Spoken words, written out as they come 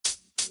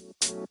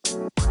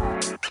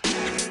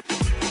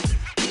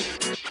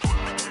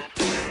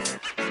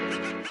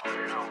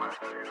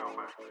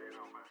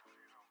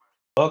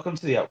Welcome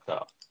to the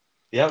Outcast.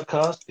 The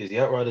Outcast is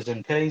the Outriders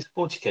MK's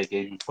 40k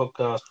gaming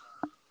podcast,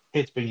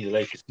 here to bring you the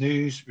latest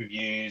news,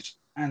 reviews,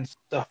 and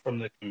stuff from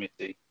the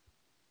committee.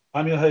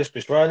 I'm your host,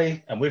 Chris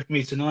Riley, and with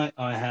me tonight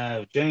I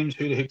have James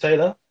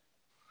Hulance-Taylor.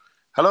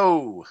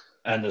 Hello.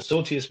 And the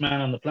saltiest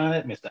man on the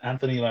planet, Mr.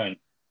 Anthony Lown.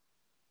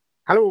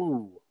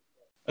 Hello.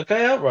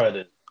 Okay,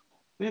 Outriders,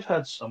 we've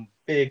had some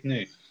big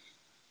news.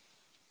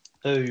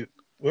 So,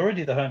 we're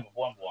already the home of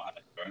one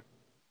Warhammer Hero.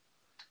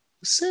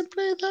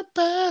 Simply the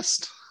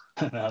best.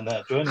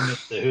 Now, joining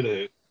Mr.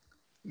 Hula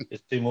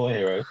is two more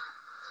heroes,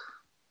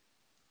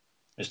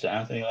 Mr.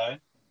 Anthony Lown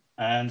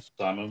and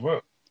Simon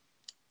Rooke.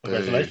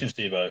 Congratulations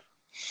to you both.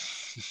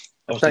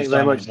 Thank you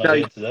very much, not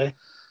here today.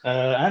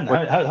 And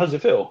how does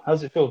it feel? How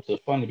does it feel to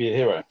finally be a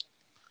hero?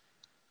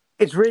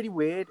 It's really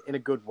weird in a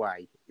good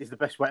way, is the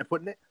best way of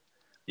putting it.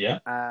 Yeah.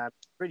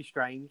 Really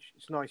strange.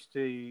 It's nice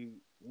to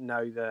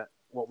know that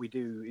what we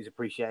do is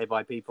appreciated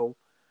by people.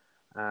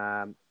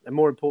 And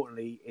more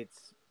importantly,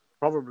 it's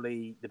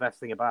probably the best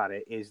thing about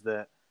it is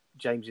that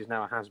James is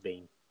now a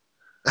has-been.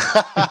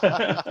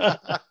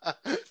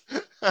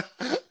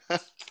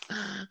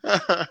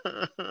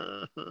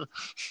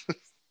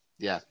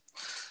 Yeah.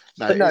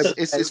 No,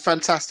 it's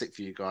fantastic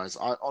for you guys.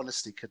 I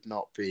honestly could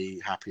not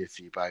be happier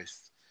for you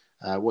both.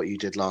 What you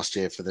did last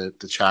year for the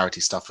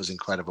charity stuff was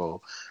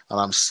incredible, and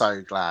I'm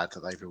so glad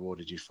that they've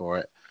rewarded you for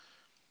it.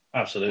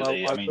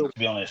 Absolutely. Well, I mean, to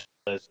be honest,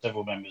 there's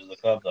several members of the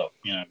club that,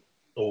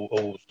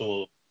 all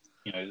saw,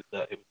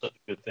 that it was such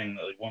a good thing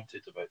that they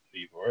wanted to vote for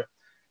you for it,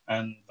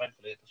 and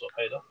thankfully it sort of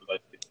paid off for both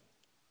of you.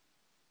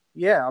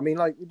 Yeah, I mean,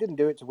 we didn't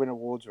do it to win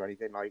awards or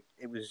anything.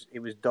 It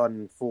was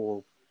done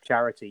for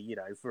charity,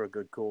 for a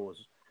good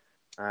cause.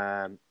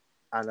 And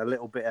a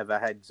little bit of a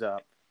heads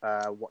up,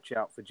 watch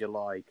out for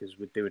July because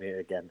we're doing it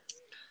again.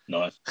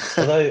 Nice.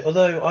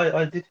 Although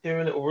I did hear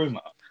a little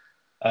rumour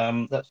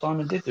that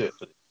Simon did do it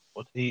for this.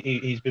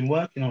 He's been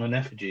working on an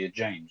effigy of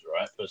James,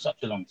 right, for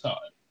such a long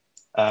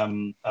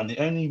time. And the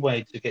only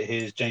way to get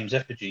his James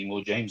effigy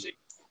more Jamesy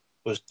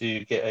was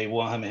to get a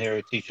Warhammer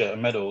Hero t-shirt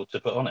and medal to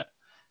put on it.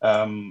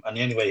 And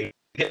the only way he can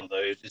get one of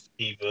those is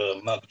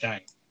either mug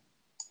James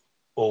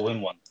or win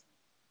one.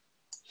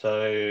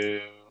 So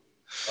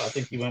I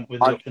think he went with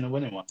the option of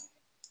winning one.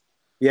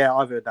 Yeah,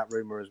 I've heard that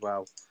rumour as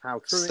well.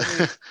 How true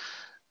it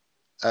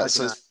is.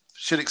 So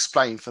should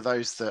explain for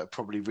those that are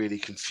probably really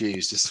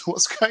confused as to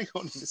what's going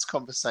on in this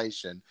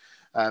conversation.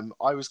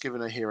 I was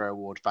given a hero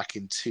award back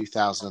in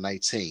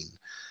 2018,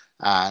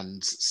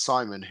 and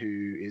Simon,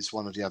 who is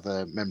one of the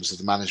other members of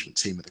the management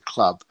team at the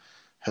club,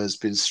 has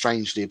been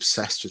strangely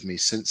obsessed with me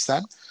since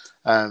then.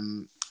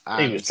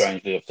 He was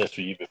strangely obsessed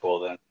with you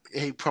before then.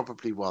 He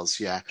probably was,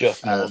 yeah.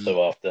 Just more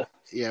so after.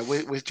 Yeah,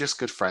 we're just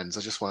good friends.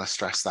 I just want to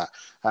stress that.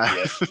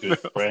 Good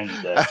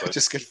friends there.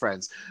 Just good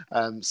friends.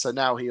 So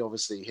now him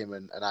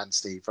and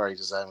Anthony very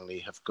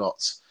deservingly have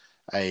got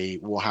a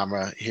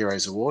Warhammer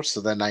Heroes Award. So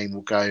their name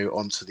will go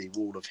onto the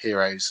Wall of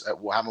Heroes at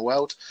Warhammer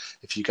World.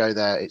 If you go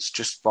there, it's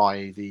just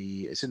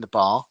it's in the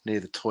bar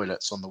near the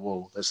toilets on the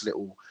wall. There's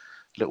little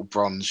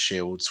bronze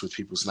shields with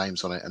people's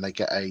names on it, and they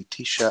get a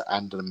t-shirt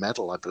and a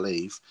medal, I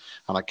believe.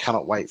 And I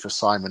cannot wait for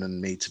Simon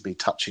and me to be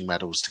touching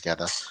medals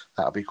together.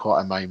 That'll be quite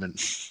a moment.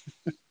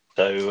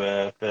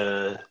 So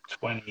for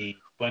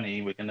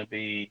 2020, we're going to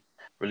be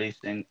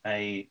releasing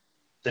a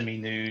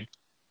semi-nude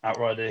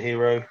Outrider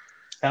Hero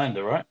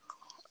calendar, right?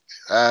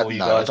 Or you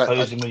guys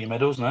posing with your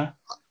medals, no?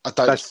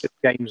 That's just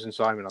James and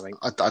Simon, I think.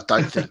 I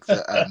don't think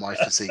that my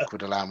physique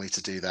would allow me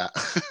to do that.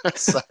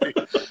 So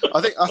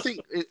I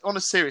think on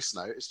a serious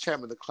note, as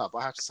chairman of the club,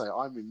 I have to say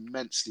I'm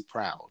immensely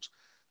proud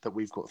that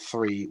we've got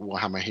 3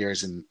 Warhammer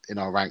Heroes in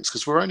our ranks,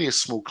 because we're only a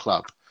small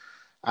club,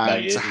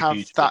 and to have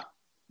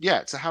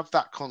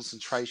that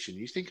concentration.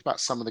 You think about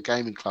some of the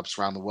gaming clubs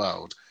around the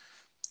world.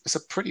 It's a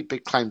pretty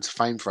big claim to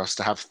fame for us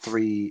to have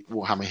 3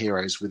 Warhammer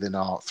Heroes within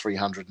our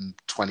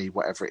 320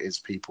 whatever it is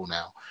people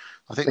now.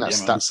 I think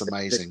that's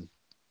amazing.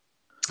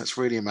 That's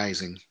really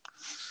amazing,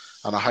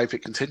 and I hope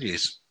it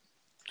continues.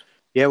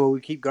 Yeah, well,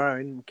 we keep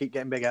growing, we keep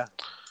getting bigger.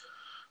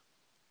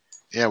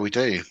 Yeah, we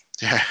do.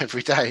 Yeah,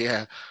 every day.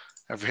 Yeah,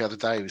 every other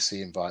day we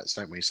see invites,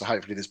 don't we? So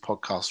hopefully this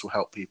podcast will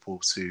help people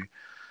to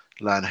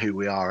learn who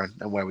we are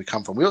and where we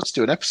come from. We ought to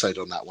do an episode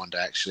on that one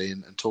day, actually,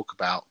 and talk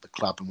about the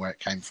club and where it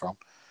came from.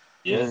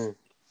 Yeah,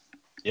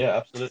 yeah,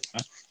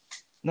 absolutely.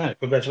 No,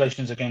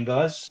 congratulations again,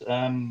 guys.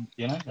 And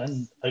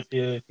hope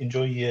you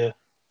enjoy your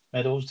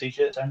medals,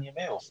 t-shirts, and your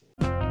meals.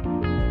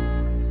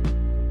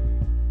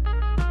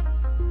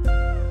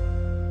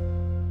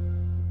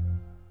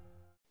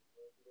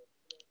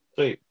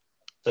 Sweet.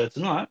 So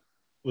tonight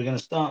we're going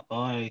to start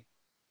by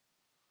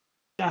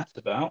chat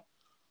about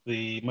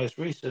the most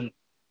recent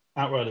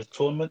Outriders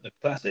tournament, the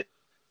Classic.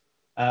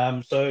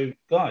 So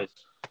guys,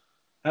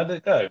 how did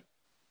it go?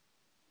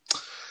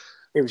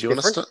 It was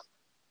different.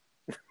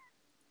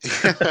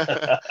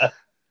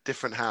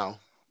 Different how?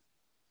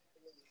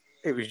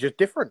 It was just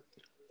different.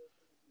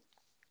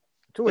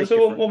 So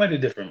what made it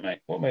different, mate?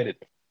 What made it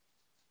different?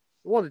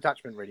 One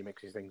detachment really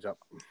mixes things up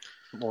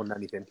more than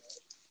anything.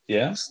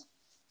 Yeah.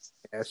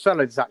 Yeah,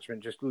 solo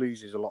detachment just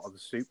loses a lot of the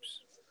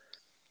soups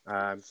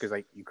because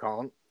you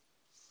can't.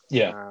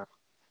 Yeah.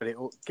 But it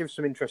gives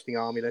some interesting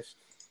army lists.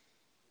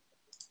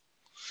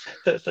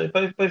 So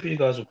both of you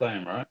guys are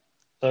playing, right?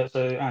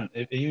 So Ant,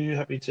 are you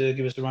happy to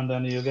give us a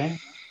rundown of your game?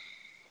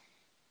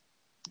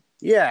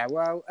 Yeah,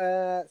 well,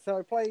 so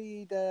I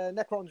played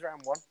Necrons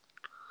round 1.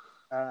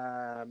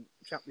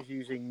 Chap was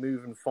using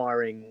move and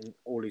firing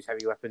all his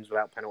heavy weapons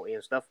without penalty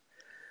and stuff.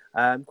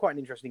 Quite an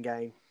interesting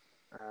game.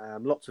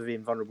 Lots of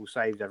invulnerable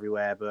saves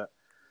everywhere, but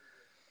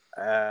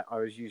I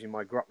was using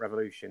my Grot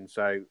Revolution,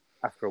 so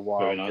after a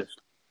while, Nice.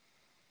 just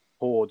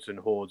hordes and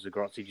hordes of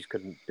Grots. He just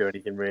couldn't do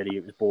anything really.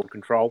 It was board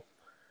control.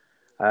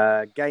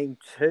 Game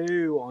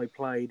 2, I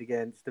played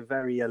against a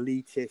very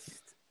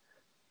elitist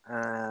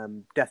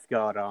Death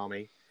Guard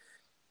army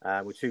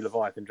with 2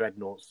 Leviathan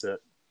Dreadnoughts that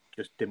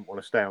just didn't want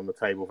to stay on the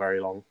table very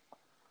long,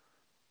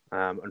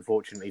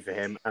 unfortunately for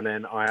him. And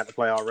then I had to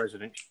play our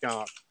Resident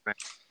Shark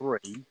 3,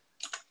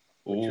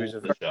 which was a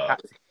very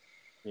tactical,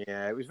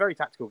 it was a very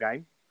tactical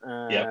game,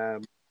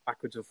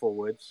 backwards and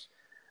forwards.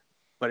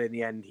 But in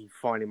the end, he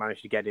finally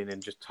managed to get in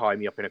and just tie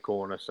me up in a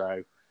corner.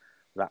 So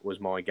that was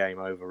my game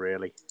over,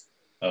 really.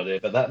 Oh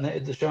dear, but that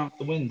netted the Shark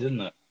the win,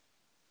 didn't it?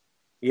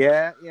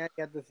 Yeah,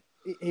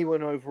 he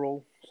won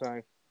overall.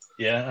 So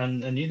yeah,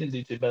 and you didn't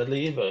do too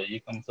badly either.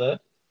 You come third.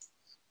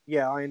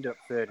 Yeah, I ended up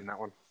third in that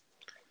one.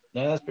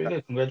 No, that's pretty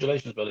good.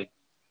 Congratulations, buddy.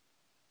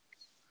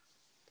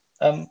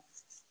 James,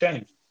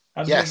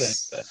 how did you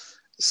go?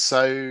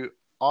 So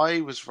I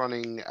was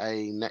running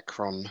a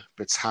Necron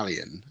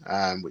battalion,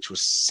 which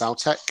was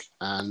Saltec,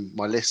 and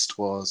my list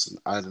was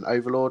I had an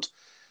Overlord,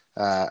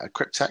 a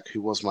Cryptek,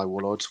 who was my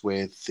Warlord,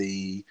 with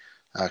the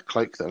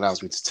cloak that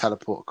allows me to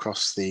teleport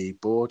across the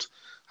board.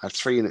 I had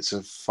 3 units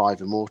of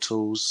 5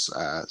 Immortals,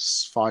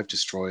 5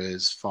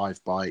 Destroyers,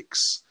 5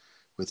 Bikes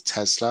with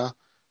Tesla,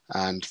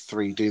 and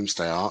 3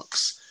 Doomsday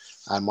Arcs.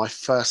 And my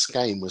first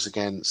game was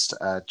against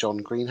John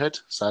Greenhood,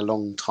 so a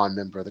long-time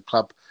member of the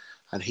club,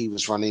 and he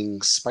was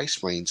running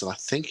Space Marines, and I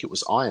think it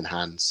was Iron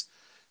Hands,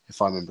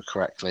 if I remember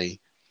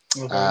correctly.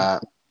 Okay.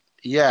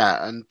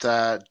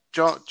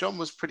 John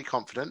was pretty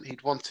confident.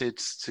 He'd wanted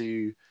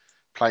to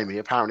play me.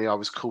 Apparently, I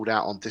was called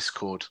out on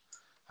Discord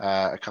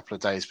a couple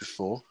of days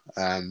before.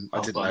 I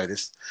didn't know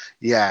this.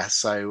 Yeah,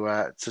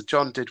 so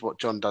John did what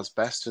John does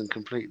best and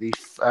completely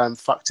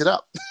fucked it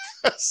up.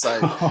 So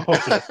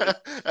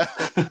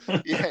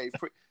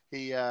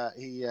he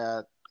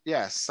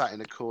sat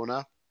in a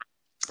corner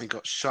and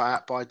got shot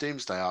at by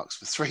Doomsday Arcs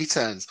for 3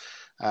 turns.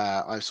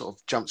 I sort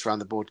of jumped around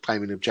the board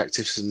claiming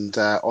objectives, and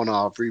on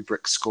our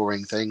rubric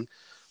scoring thing,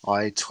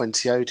 I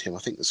 20-0'd him. I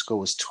think the score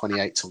was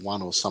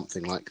 28-1 or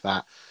something like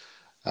that.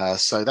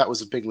 So that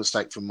was a big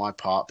mistake from my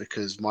part,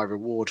 because my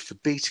reward for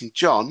beating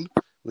John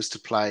was to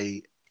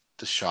play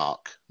the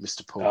Shark,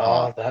 Mr. Paul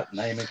Hart. That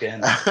name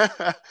again.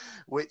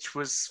 Which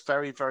was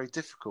very, very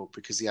difficult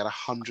because he had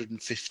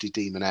 150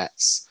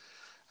 demonettes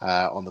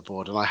on the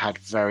board, and I had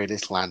very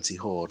little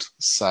anti-horde.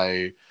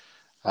 So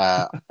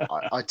Paul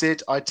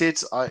did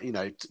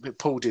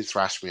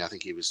thrash me. I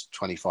think he was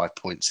 25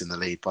 points in the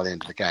lead by the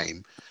end of the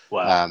game.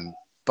 Wow.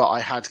 But I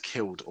had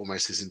killed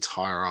almost his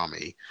entire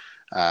army.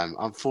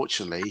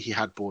 Unfortunately, he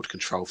had board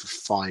control for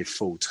 5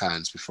 full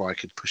turns before I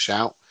could push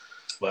out.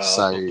 Well,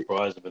 so I'm not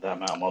surprised with that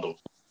amount of models.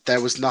 There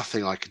was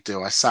nothing I could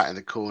do. I sat in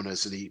the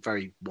corners, and he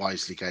very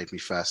wisely gave me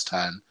first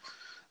turn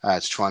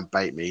to try and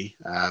bait me.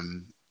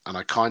 And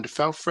I kind of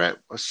fell for it.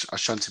 I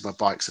shunted my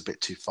bikes a bit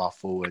too far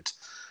forward,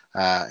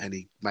 and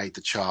he made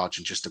the charge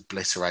and just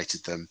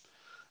obliterated them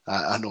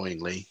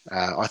annoyingly.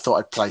 I thought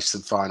I'd placed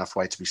them far enough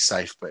away to be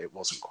safe, but it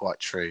wasn't quite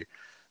true.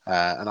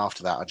 And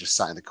after that, I just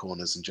sat in the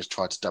corners and just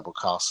tried to double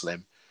castle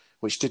him,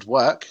 which did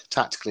work.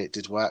 Tactically, it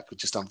did work, but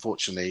just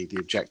unfortunately, the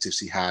objectives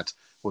he had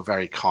were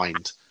very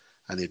kind,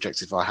 and the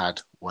objective I had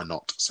were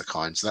not so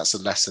kind. So that's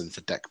a lesson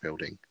for deck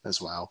building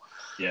as well.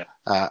 Yeah.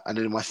 And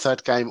in my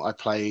third game, I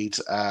played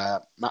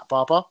Matt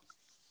Barber,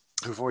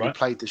 who've already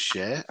played this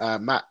year.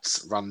 Matt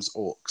runs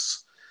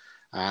Orcs,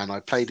 and I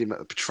played him at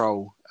the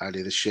Patrol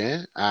earlier this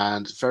year,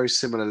 and very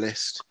similar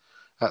list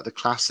at the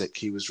Classic.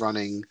 He was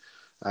running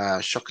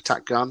shock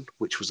attack gun,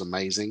 which was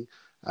amazing.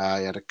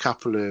 He had a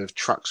couple of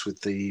trucks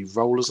with the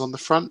rollers on the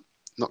front.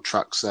 Not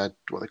trucks, what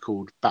they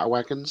called battle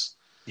wagons.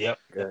 Yep.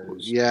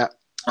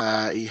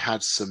 He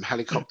had some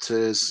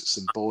helicopters,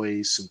 some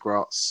boys, some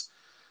grots,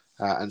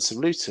 and some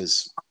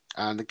looters.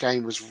 And the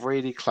game was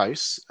really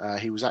close.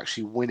 He was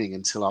actually winning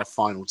until our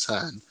final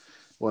turn,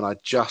 when I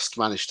just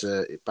managed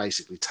to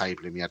basically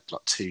table him. He had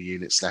like 2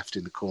 units left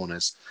in the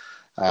corners.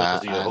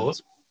 Was he a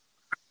horde?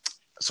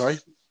 Sorry?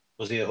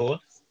 Was he a horde?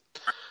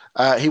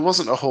 He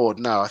wasn't a horde.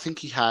 No, I think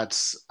he had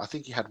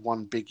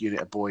 1 big unit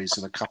of boys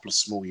and a couple of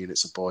small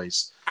units of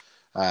boys.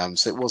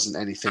 So it wasn't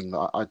anything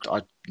that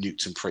I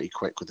nuked him pretty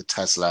quick with the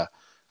Tesla,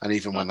 and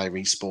even when they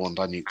respawned,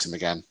 I nuked him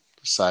again.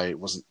 So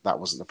that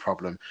wasn't the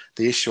problem.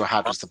 The issue I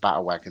had was the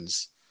battle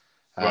wagons.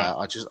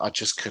 Right. I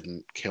just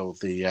couldn't kill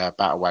the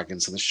battle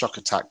wagons, and the shock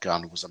attack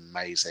gun was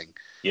amazing.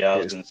 Yeah, I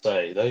It was was going to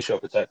say, those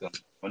shock attack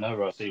guns,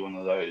 whenever I see one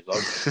of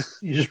those,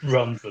 you just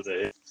run for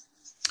the...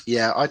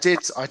 Yeah, I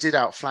did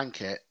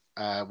outflank it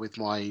with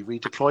my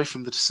redeploy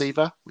from the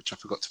Deceiver, which I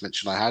forgot to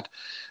mention I had.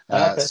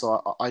 Okay.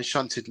 So I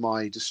shunted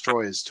my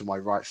destroyers to my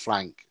right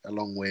flank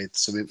along with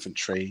some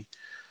infantry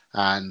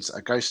and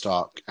a Ghost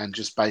Ark, and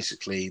just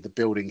basically the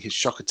building, his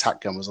shock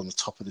attack gun was on the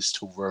top of this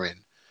tall ruin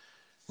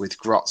with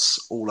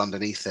grots all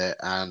underneath it,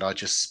 and I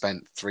just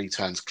spent 3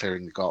 turns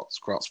clearing the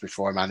grots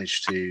before I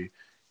managed to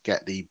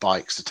get the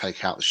bikes to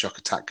take out the shock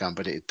attack gun,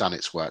 but it had done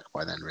its work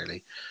by then,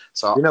 really.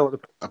 So You know what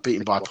I beat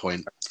him by a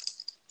point,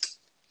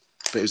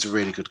 but it was a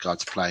really good guy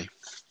to play.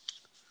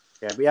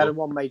 Yeah, but he had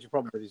one major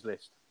problem with his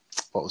list.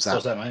 What was that?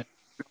 What's that, mate?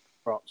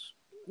 Grots.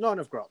 Not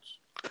enough grots.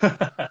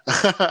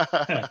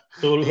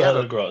 It's all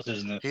about the grots,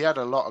 isn't it? He had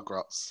a lot of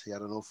grots. He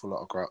had an awful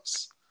lot of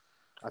grots.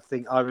 I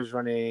think I was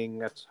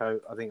running. I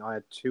think I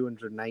had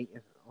 208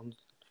 on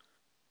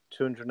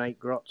 208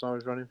 grots. I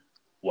was running.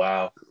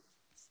 Wow.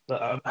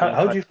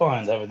 How do you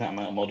find having that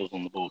amount of models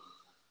on the board?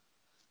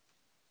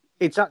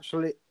 It's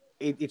actually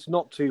it's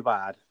not too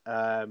bad.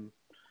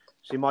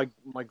 See, my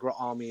grot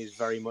army is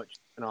very much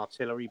an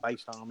artillery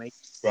based army,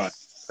 Right.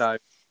 so I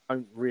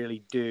don't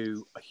really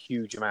do a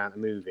huge amount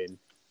of moving.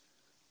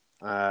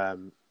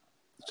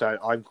 So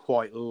I'm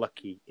quite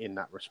lucky in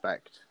that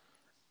respect.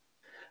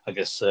 I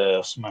guess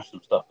smash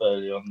some stuff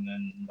early on and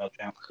then nudge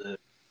out to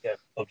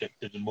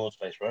objectives and board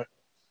space, right?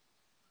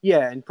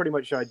 Yeah, and pretty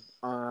much I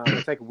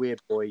take a weird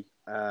boy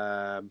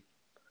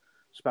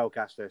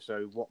spellcaster.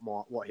 So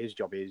what his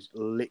job is,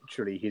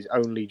 literally his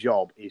only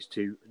job is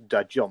to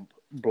jump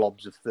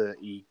blobs of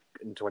 30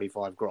 and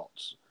 25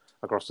 grots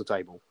across the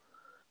table.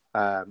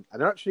 And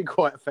they're actually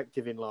quite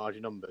effective in large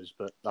numbers,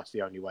 but that's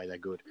the only way they're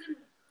good.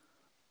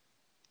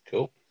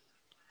 Cool.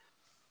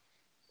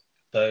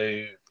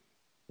 So,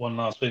 one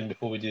last thing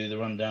before we do the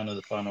rundown of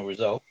the final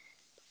result.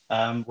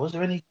 Was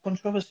there any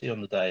controversy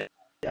on the day?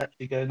 Did it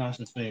actually go nice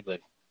and smoothly?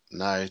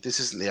 No, this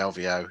isn't the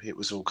LVO. It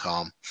was all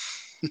calm.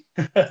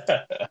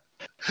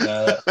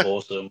 No, that's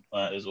awesome.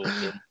 That is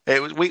awesome.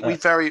 It was. We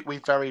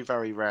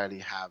very rarely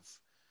have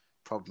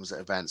problems at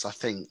events. I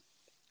think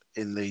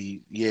in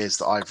the years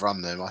that I've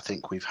run them, I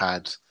think we've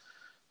had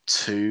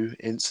 2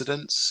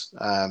 incidents,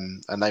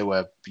 and they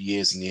were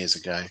years and years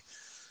ago.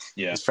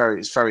 Yeah,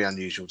 it's very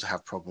unusual to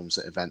have problems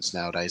at events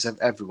nowadays.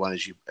 Everyone,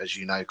 as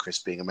you know, Chris,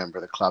 being a member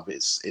of the club,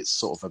 it's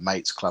sort of a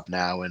mates club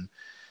now, and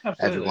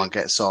absolutely. everyone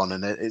gets on,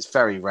 and it's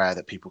very rare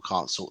that people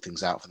can't sort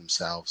things out for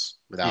themselves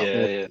without,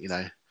 you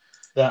know.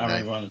 That and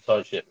everyone on the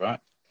tight ship, right?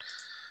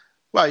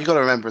 Well, you've got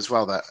to remember as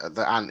well that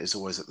the Ant is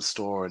always at the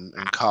store, and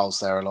Carl's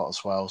there a lot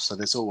as well. So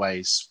there's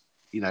always,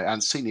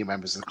 and senior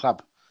members of the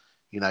club,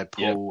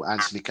 Paul,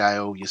 Anthony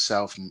Gale,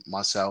 yourself, and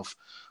myself,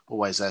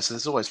 always there. So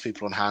there's always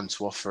people on hand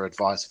to offer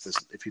advice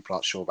if people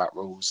aren't sure about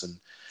rules, and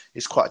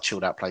it's quite a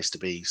chilled out place to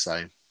be.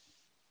 So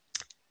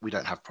we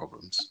don't have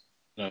problems.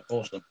 No,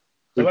 awesome.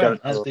 So,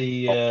 as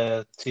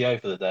the TO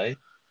for the day,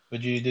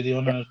 did the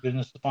honour of giving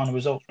us the final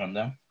results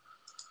rundown?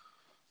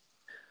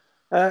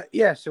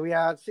 Yeah, so we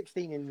had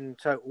 16 in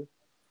total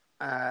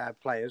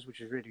players,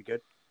 which is really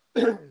good.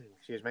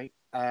 Excuse me.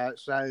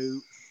 So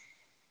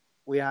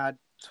we had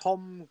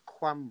Tom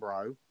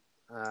Quambro,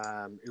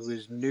 who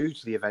was new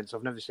to the event, so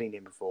I've never seen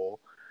him before.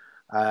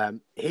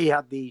 He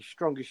had the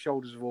strongest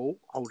shoulders of all,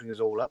 holding us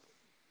all up.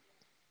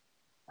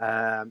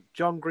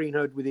 John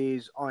Greenhood with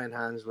his Iron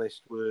Hands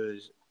list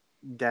was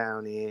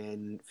down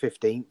in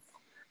 15th.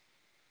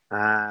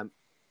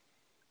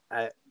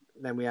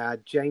 Then we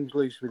had James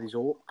Luce with his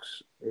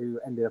Orcs, who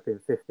ended up in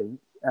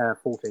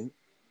 14th.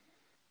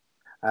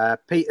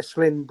 Peter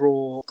Slynn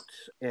brought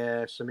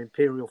some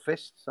Imperial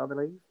Fists, I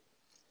believe.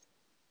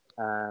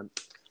 In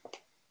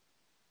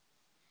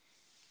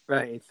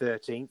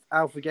 13th.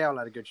 Alpha Gale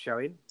had a good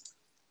showing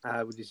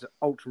with his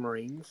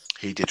Ultramarines.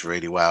 He did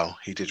really well.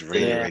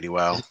 Really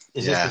well.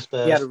 Is this his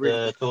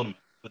first tournament?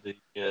 For the,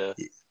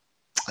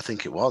 I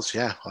think it was,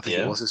 yeah. I think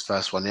it was his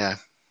first one, yeah.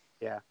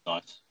 Yeah.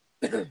 Nice.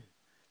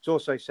 It's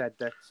also said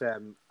that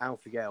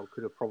Alpha Gale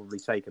could have probably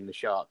taken the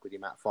Shark with the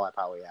amount of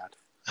firepower he had.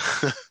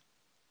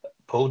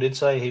 Paul did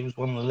say he was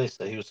one on the list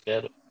that he was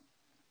scared of.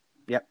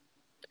 Yep.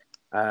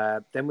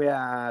 Then we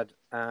had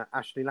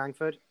Ashley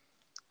Langford,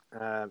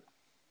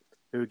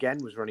 who again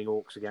was running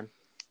Orcs again.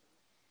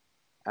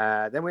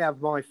 Then we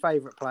have my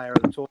favourite player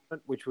of the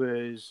tournament, which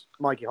was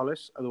Mikey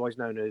Hollis, otherwise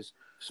known as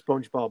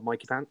SpongeBob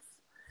Mikey Pants.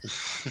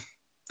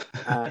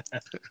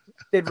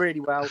 Did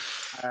really well.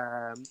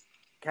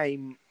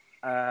 Came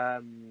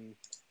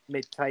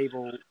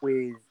mid-table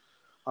with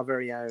our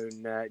very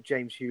own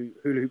James Hula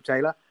Hoop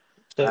Taylor.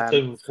 So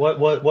why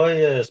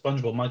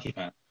SpongeBob Mikey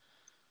Pants?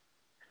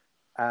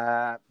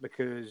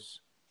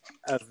 Because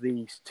of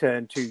the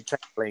turn 2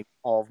 tackling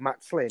of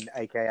Matt Slynn,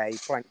 aka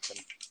Plankton.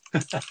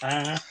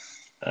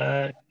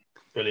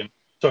 Brilliant.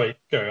 Sorry,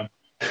 carry on.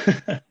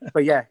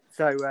 But yeah,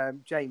 so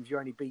James, you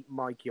only beat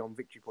Mikey on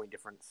victory point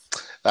difference.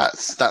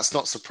 That's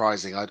not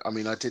surprising. I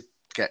mean, I did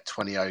get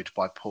 20-0'd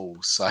by Paul.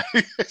 So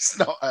it's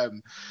not.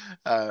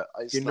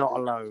 You're not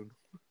alone.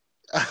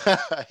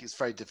 It's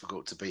very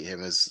difficult to beat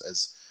him,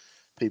 as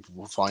people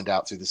will find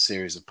out through the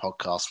series of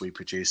podcasts we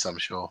produce, I'm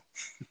sure.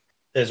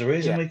 There's a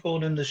reason we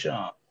called him the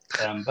Shark.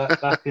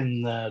 Back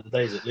in the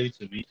days at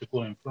Luton, we used to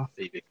call him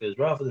Fluffy because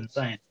rather than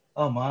saying,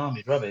 "Oh, my arm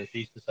is rubbish," he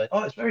used to say,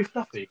 "Oh, it's very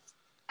fluffy,"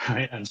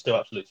 right? And still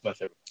absolutely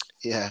smash everything.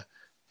 Yeah.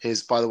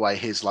 By the way,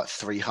 here's like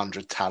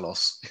 300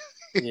 Talos.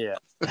 Yeah.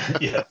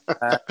 Yeah.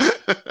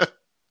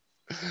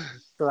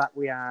 So that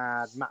we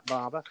had Matt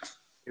Barber,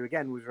 who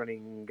again was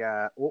running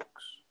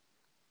Orcs,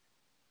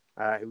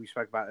 who we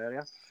spoke about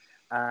earlier.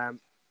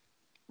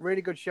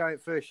 Really good show,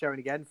 first showing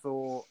again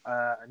for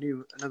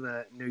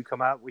another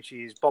newcomer, which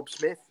is Bob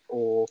Smith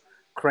or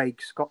Craig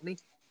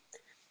Scotney.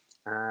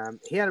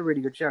 He had a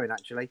really good showing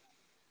actually.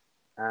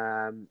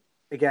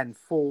 Again,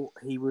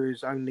 he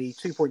was only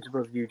 2 points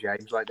above you,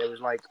 James. Like there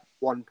was like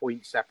 1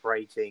 point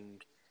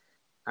separating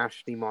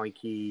Ashley,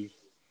 Mikey.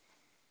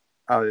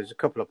 Oh, there's a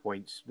couple of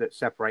points that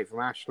separate from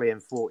Ashley,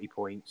 and 40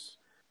 points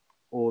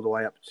all the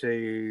way up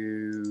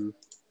to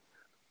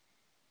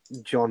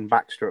John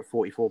Baxter at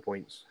 44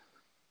 points.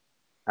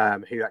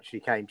 Who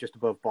actually came just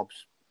above Bob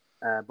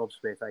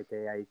Smith,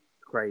 aka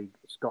Craig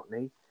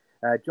Scotney.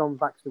 John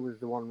Baxter was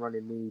the one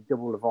running the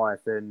double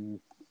Leviathan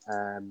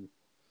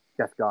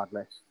Death Guard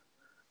list.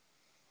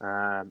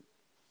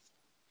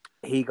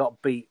 He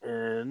got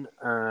beaten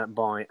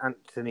by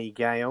Anthony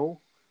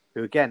Gale,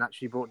 who again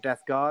actually brought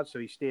Death Guard, so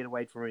he steered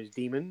away from his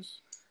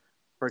demons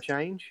for a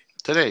change.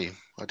 Did he?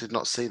 I did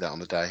not see that on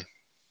the day.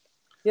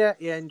 Yeah,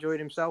 enjoyed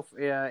himself.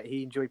 Yeah,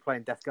 he enjoyed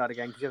playing Death Guard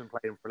again because he hasn't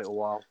played him for a little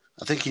while.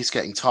 I think he's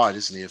getting tired,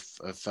 isn't he, of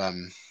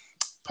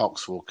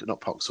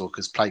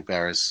Poxwalkers, Plague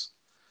Bearers.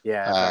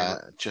 Yeah.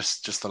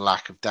 Just the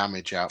lack of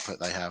damage output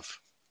they have.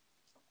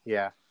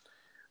 Yeah.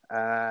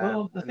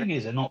 Well, the thing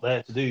is, they're not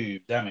there to do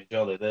damage,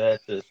 are they? They're there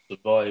to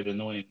survive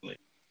annoyingly.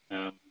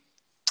 Yeah,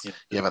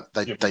 but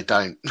they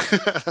don't.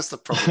 That's the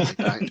problem.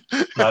 They don't.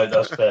 No,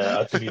 that's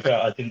fair. To be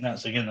fair, I think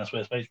that's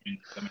where Space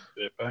Marines come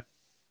into it, right?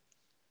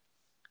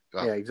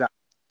 Well, yeah, exactly.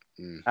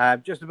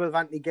 Just above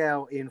Anthony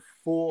Gale in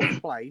fourth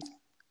place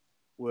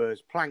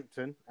was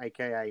Plankton,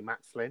 aka Matt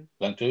Slynn.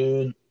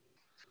 Plankton.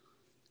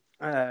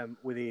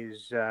 With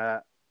his,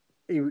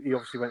 he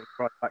obviously went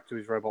right back to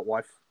his robot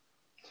wife.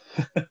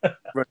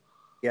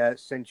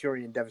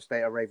 Centurion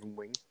Devastator Raven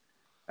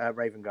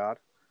Guard.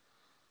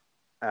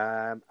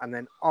 And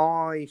then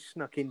I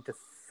snuck into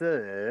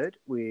third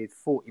with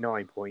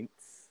 49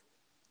 points.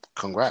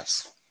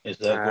 Congrats. It's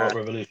that Great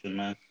Revolution,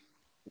 man.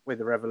 With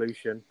the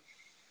Revolution.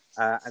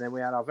 And then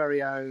we had our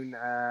very own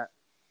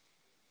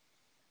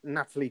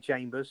Natalie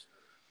Chambers.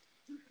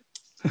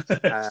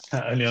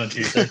 Only on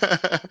Tuesday.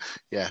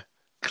 Yeah.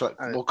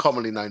 More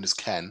commonly known as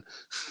Ken.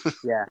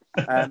 Yeah.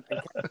 And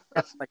Ken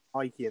had like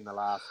Mikey in the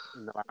last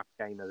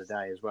game of the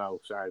day as well.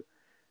 So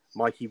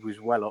Mikey was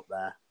well up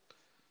there.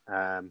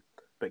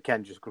 But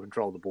Ken just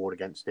controlled the board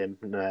against him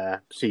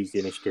and seized the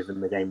initiative,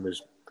 and the game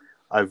was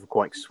over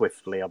quite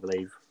swiftly, I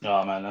believe.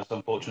 Oh, man, that's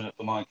unfortunate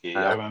for Mikey.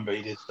 I remember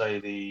he did say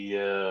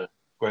the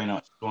Grey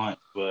Knights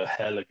Flights were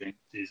hell against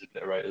his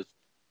obliterators.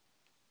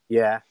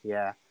 Yeah.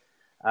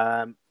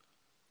 And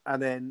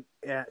then,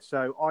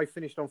 so I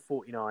finished on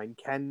 49.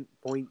 Ken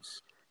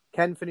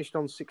finished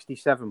on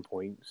 67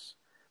 points.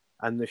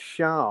 And the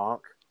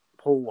Shark,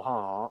 Paul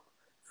Hart,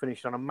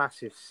 finished on a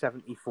massive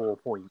 74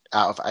 points.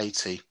 Out of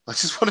 80. I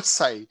just want to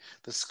say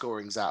the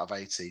scoring's out of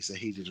 80, so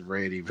he did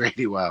really,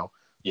 really well.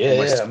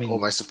 Yeah,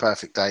 almost a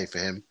perfect day for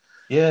him.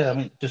 Yeah, I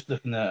mean, just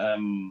looking at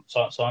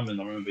Simon,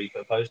 I remember he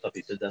put a post up,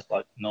 he said that's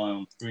like 9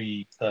 on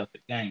 3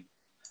 perfect games.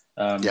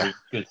 With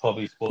good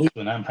hobby,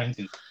 sportsman and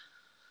painting.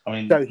 I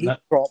mean, so he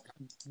dropped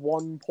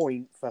 1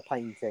 point for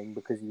painting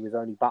because he was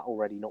only battle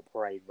ready, not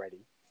parade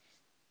ready.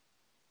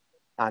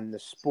 And the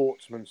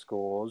sportsman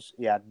scores,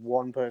 he had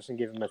one person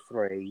give him a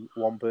 3,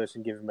 one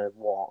person give him a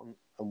 1,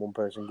 and one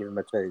person give him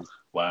a 2.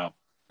 Wow.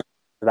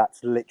 So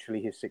that's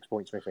literally his 6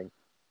 points missing.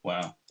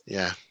 Wow.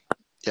 Yeah,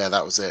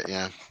 that was it,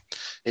 yeah.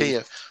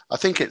 I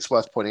think it's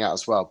worth pointing out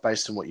as well,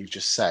 based on what you've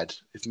just said,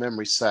 if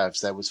memory serves,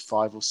 there was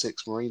 5 or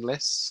 6 Marine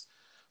lists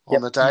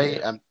on the day.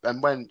 Yeah.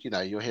 And when,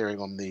 you're hearing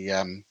on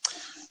the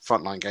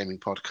Frontline Gaming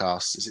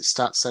podcast, is it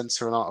Stat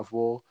Center and Art of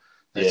War?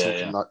 They're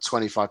talking like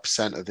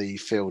 25% of the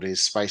field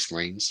is Space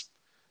Marines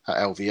at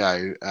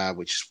LVO,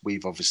 which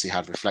we've obviously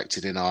had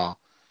reflected in our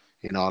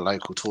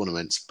local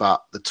tournaments.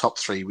 But the top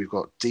 3, we've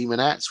got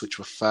Demonettes, which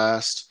were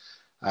first.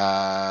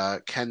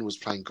 Ken was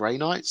playing Grey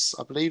Knights,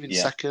 I believe, in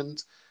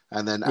second.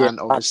 And then, and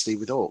obviously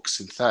with Orcs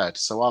in third.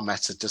 So our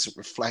meta doesn't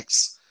reflect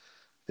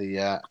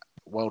the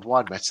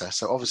worldwide meta.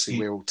 So obviously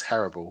we're all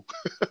terrible.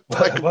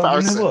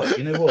 Well,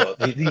 you know what?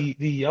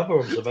 The other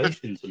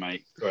observation to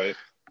make, right,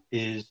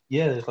 is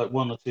there's like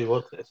 1 or 2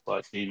 odds lists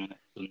like Demonettes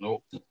and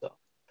Orcs and stuff.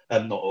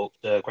 Not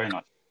Orcs, Grey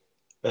Knights.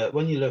 But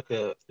when you look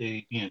at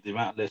the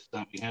amount of lists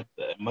that we had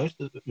there,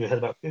 we had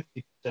about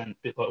 50%,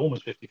 like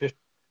almost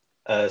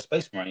 50-50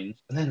 Space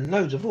Marines, and then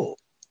loads of Orcs.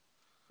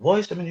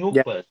 Why so many Orc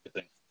players, do you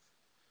think?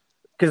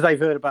 Because they've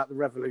heard about the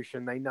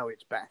Revolution, they know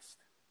it's best.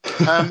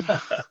 Um,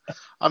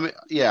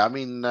 I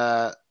mean,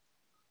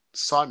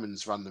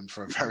 Simon's run them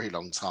for a very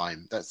long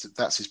time.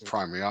 That's his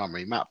primary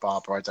armory. Matt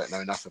Barber, I don't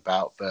know enough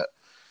about, but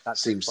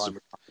That's seems to.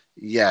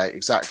 Yeah,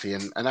 exactly.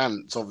 And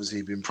Ant's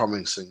obviously been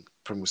promising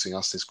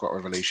us this Grot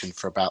Revolution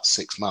for about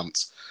 6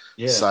 months.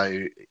 Yeah.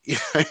 So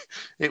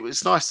it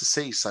was nice to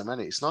see so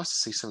many. It's nice to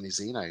see so many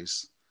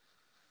Xenos.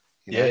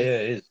 Yeah,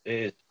 it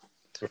is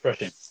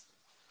refreshing.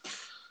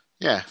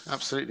 Yeah,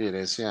 absolutely, it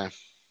is. Yeah.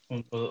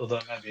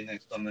 Although maybe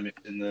next time they're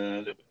mixing a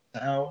little bit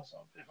of towel or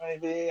something,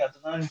 maybe, I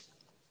don't know.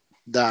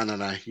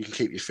 No. You can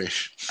keep your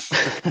fish.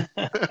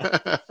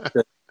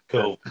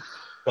 Cool.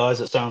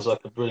 Guys, it sounds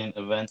like a brilliant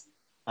event.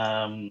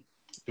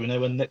 Do we know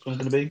when the next one's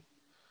going to be?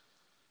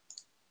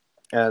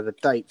 The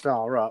dates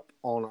are up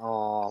on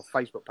our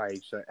Facebook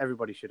page, so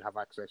everybody should have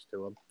access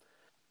to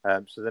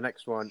them. So the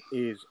next one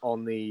is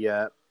on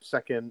the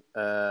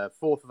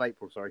 4th of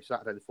April,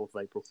 Saturday the 4th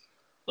of April.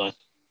 Nice.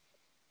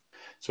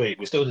 Sweet.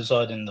 We're still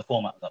deciding the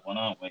format of that one,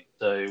 aren't we?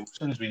 So as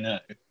soon as we know,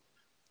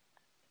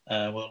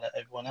 we'll let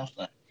everyone else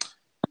know.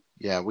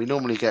 Yeah, we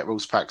normally get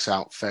rules packs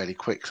out fairly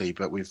quickly,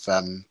 but we've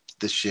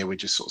this year we're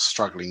just sort of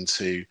struggling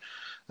to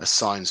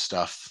assign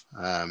stuff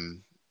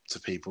to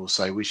people.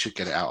 So we should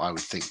get it out, I would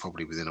think,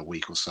 probably within a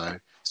week or so.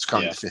 It's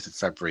currently the 5th of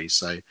February,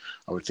 so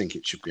I would think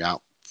it should be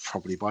out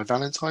probably by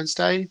Valentine's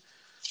Day.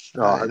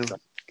 I hope so.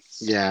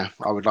 Yeah,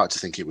 I would like to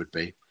think it would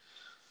be.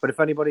 But if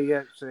anybody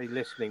actually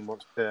listening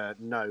wants to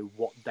know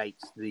what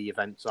dates the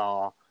events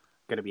are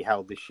going to be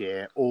held this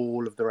year,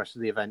 all of the rest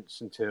of the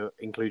events,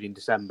 including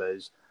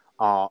December's,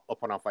 are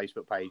up on our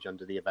Facebook page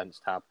under the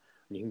events tab.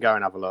 And you can go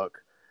and have a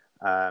look,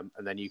 and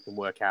then you can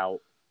work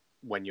out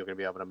when you're going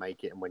to be able to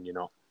make it and when you're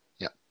not.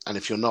 Yeah, and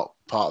if you're not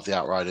part of the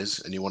Outriders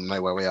and you want to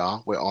know where we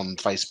are, we're on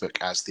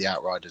Facebook as the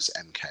Outriders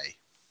MK.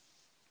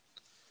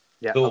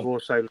 Yeah, cool.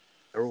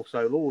 They're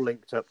also all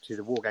linked up to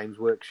the Wargames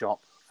Workshop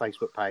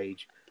Facebook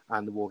page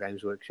and the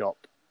Wargames Workshop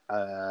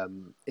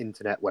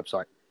internet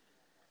website.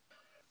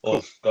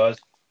 Well, guys,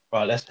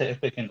 right, let's take a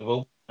quick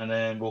interval and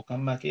then we'll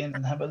come back in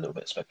and have a little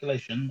bit of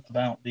speculation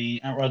about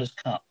the Outriders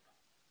Cup.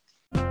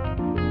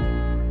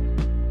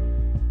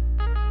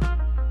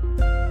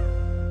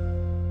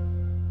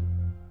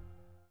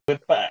 We're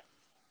back.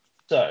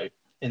 So,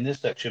 in this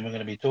section, we're going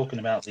to be talking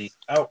about the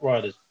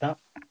Outriders Cup.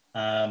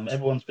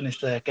 Everyone's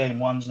finished their game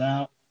ones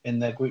now in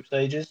their group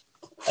stages.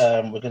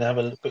 We're going to have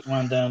a quick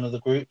rundown of the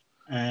group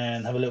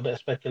and have a little bit of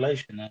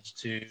speculation as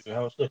to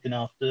how it's looking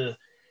after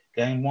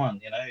game one.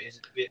 You know, is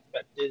it to be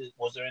expected?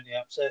 Was there any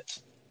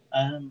upsets?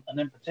 And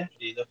then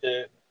potentially look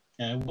at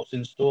what's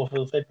in store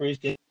for February's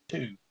game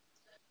two.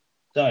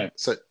 So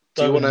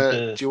do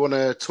you want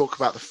to talk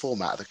about the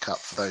format of the cup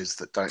for those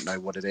that don't know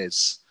what it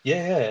is?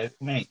 Yeah,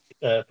 mate.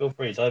 Feel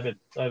free, dive in.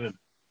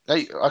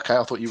 Hey, okay,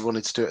 I thought you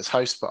wanted to do it as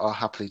host, but I'll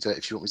happily do it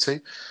if you want me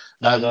to.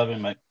 No, dive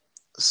in, mate.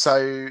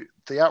 So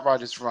the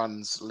Outriders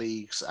runs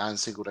leagues and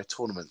single-day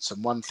tournaments,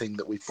 and one thing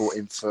that we've brought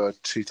in for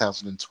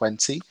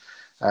 2020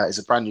 is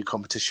a brand new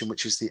competition,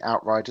 which is the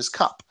Outriders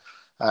Cup.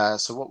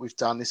 So what we've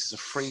done, this is a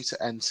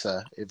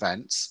free-to-enter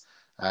event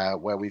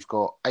where we've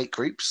got 8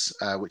 groups,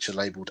 which are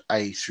labelled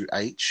A through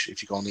H.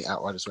 If you go on the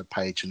Outriders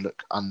webpage and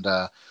look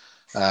under,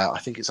 I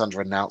think it's under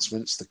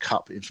announcements, the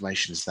cup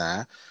information is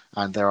there.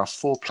 And there are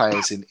 4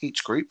 players in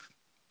each group.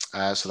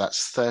 So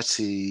that's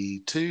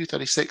 32,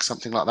 36,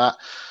 something like that.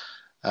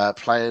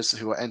 Players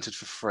who are entered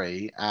for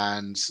free,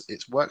 and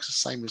it works the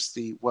same as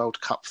the World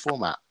Cup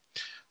format.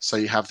 So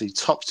you have the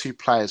top 2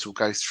 players will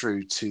go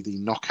through to the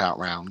knockout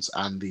rounds,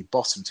 and the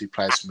bottom 2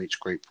 players from each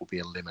group will be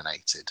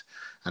eliminated.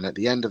 And at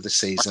the end of the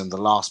season, the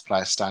last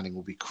player standing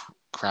will be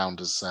crowned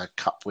as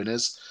cup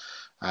winners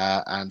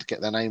and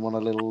get their name on a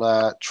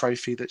little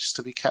trophy that's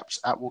to be kept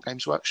at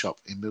Wargames Workshop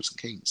in Milton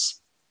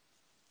Keynes.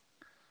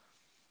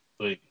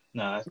 Sweet.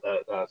 No,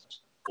 that's awesome.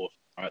 All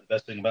right, the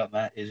best thing about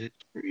that is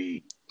it's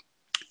free.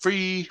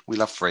 Free. We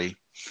love free.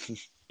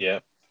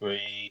 Yeah,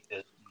 free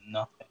is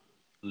nothing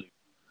to lose.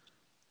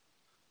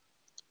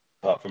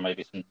 Apart from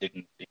maybe some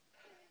dignity.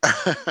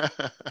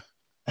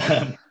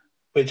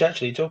 Which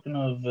actually, talking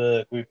of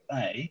Group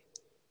A,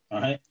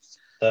 right?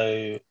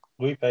 So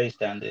Group A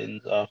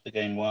standings after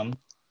game 1,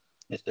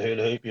 Mr.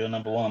 Hula Hoop, you're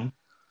number 1.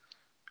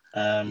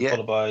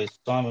 Followed by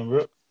Simon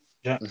Rooke,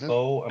 Jack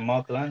Cole, and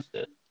Mark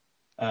Hulance-Taylor.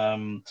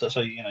 So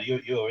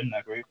you're in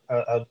that group.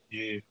 How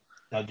did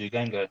your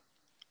game go?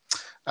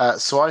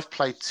 So I've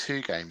played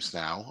 2 games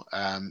now.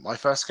 My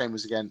first game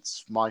was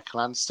against Mike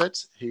Hulance-Taylor,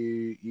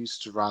 who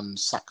used to run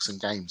Saxon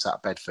Games out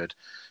of Bedford.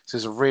 So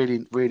he's a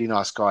really, really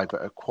nice guy,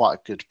 but quite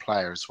a good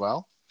player as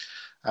well.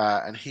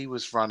 And he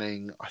was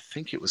running, I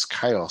think it was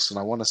Chaos, and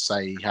I want to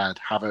say he had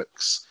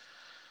Havocs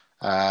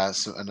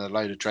and a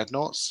load of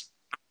Dreadnoughts.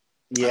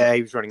 Yeah,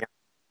 he was running.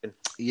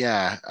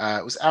 Yeah,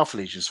 it was Alpha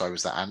Legion, sorry,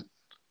 was that Ant?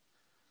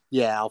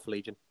 Yeah, Alpha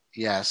Legion.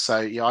 Yeah, so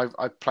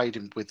I played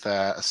him with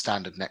a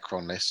standard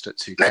Necron list at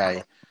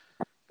 2K.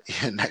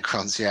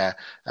 Necrons, yeah,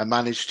 and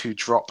managed to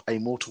drop a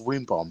mortal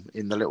wound bomb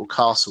in the little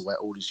castle where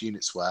all his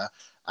units were,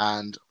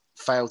 and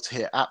failed to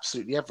hit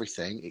absolutely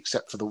everything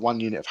except for the 1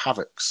 unit of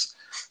Havocs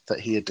that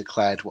he had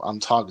declared were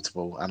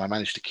untargetable, and I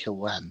managed to kill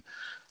them.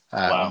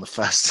 on the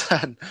first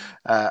turn.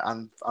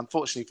 And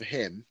unfortunately for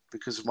him,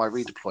 because of my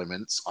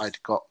redeployments,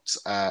 I'd got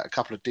a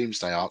couple of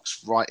Doomsday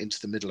Arcs right into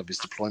the middle of his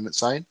deployment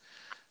zone.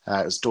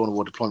 It was Dawn of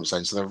War deployment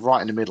zone, so they're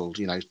right in the middle,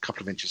 you know, a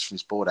couple of inches from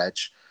his board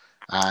edge.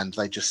 And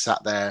they just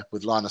sat there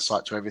with line of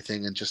sight to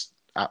everything and just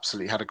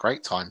absolutely had a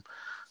great time,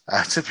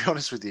 to be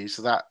honest with you.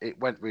 So that it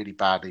went really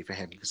badly for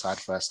him because I had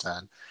first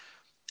turn.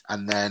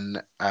 And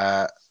then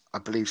I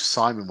believe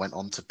Simon went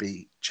on to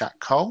beat Jack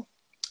Cole,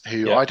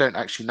 who I don't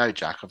actually know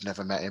Jack. I've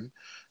never met him.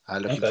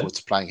 Looking forward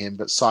to playing him.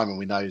 But Simon,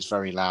 we know, is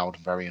very loud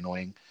and very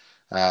annoying.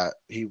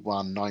 He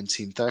won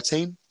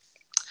 19-13.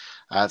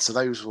 So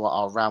those were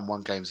our round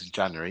one games in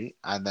January.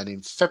 And then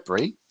in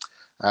February,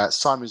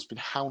 Simon's been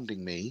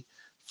hounding me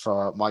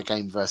for my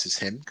game versus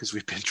him because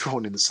we've been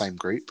drawn in the same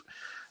group.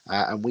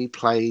 And we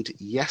played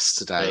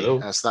yesterday.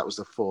 So that was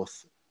the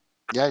 4th.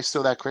 Yeah, you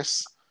still there,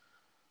 Chris?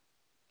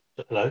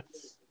 Hello?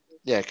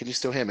 Yeah, can you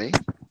still hear me?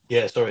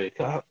 Yeah, sorry, it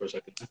cut out for a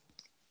second.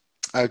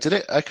 Oh, did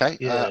it? Okay.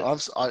 Yeah.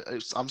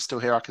 I'm still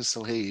here. I can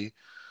still hear you.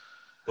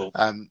 Cool.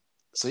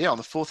 So yeah, on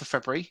the 4th of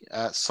February,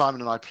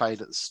 Simon and I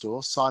played at the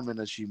store. Simon,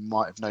 as you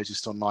might have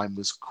noticed online,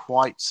 was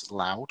quite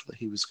loud that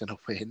he was going to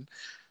win.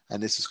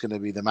 And this is going to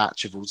be the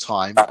match of all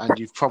time. And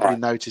you've probably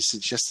noticed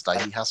since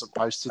yesterday, he hasn't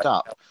posted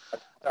up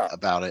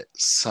about it.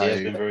 So He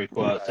has been very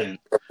quiet since.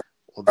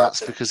 Well,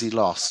 that's because he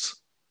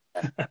lost.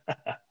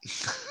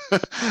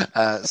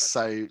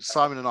 So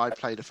Simon and I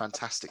played a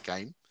fantastic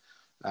game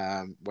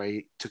where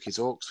he took his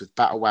orcs with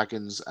battle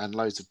wagons and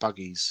loads of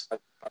buggies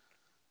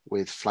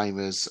with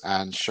flamers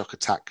and shock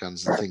attack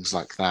guns and things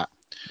like that.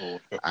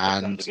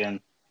 And again.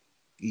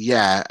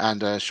 Yeah,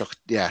 and shock,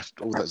 yeah,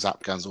 all that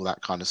zap guns, all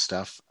that kind of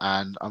stuff.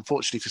 And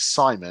unfortunately for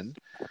Simon,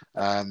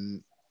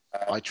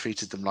 I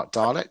treated them like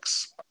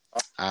Daleks,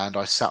 and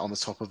I sat on the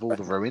top of all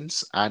the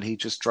ruins, and he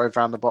just drove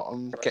around the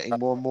bottom, getting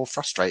more and more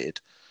frustrated.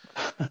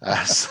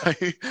 So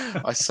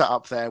I sat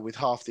up there with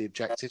half the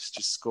objectives,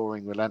 just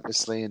scoring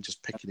relentlessly and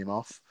just picking him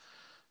off.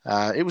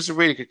 It was a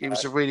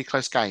really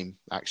close game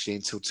actually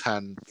until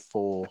turn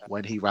 4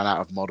 when he ran out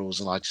of models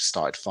and I just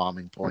started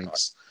farming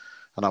points,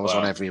 and I was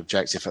on every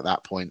objective at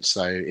that point.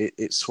 So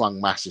it swung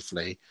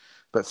massively,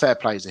 but fair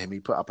play to him. He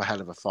put up a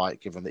hell of a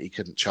fight, given that he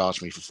couldn't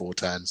charge me for 4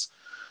 turns.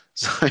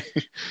 So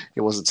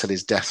it wasn't till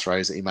his death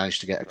throws that he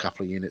managed to get a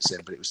couple of units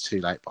in, but it was too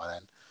late by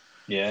then.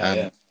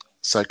 Yeah.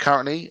 So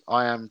currently,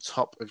 I am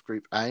top of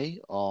Group A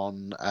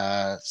on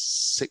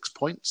 6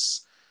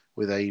 points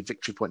with a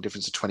victory point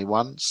difference of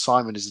 21.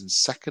 Simon is in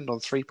second on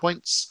 3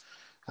 points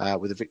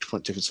with a victory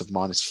point difference of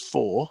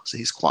 -4. So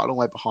he's quite a long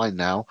way behind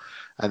now.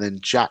 And then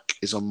Jack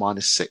is on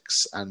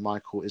 -6 and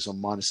Michael is on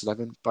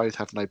 -11. Both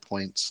have no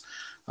points.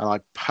 And I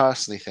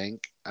personally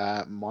think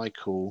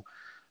Michael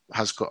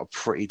has got a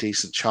pretty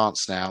decent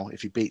chance now.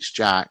 If he beats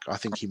Jack, I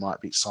think he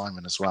might beat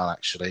Simon as well,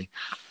 actually.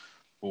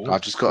 Ooh,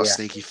 I've just got a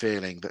sneaky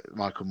feeling that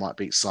Michael might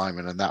beat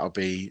Simon, and that would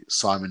be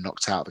Simon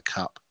knocked out of the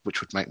cup,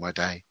 which would make my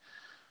day.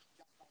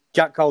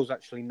 Jack Cole's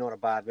actually not a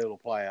bad little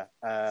player.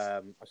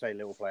 I say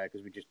little player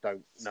because we just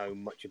don't know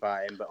much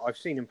about him, but I've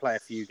seen him play a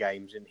few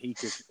games, and he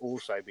could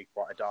also be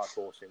quite a dark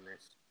horse in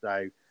this.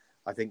 So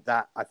I think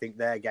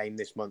their game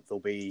this month will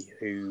be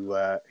who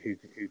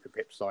could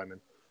pip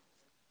Simon.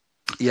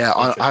 Yeah,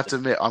 I have to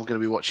admit I'm going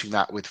to be watching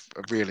that with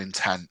a real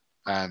intent,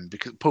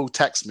 because Paul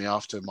texted me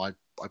after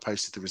I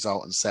posted the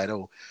result and said,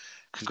 "Oh,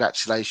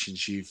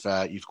 congratulations,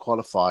 you've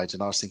qualified."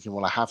 And I was thinking,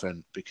 well, I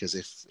haven't, because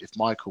if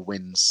Michael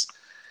wins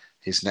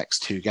his next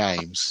 2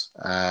 games,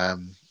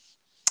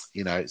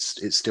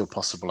 it's still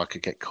possible I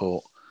could get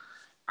caught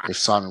if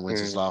Simon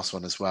wins his last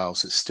one as well.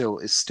 So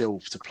it's still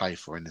to play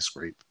for in this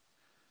group.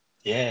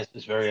 Yeah,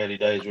 it's very early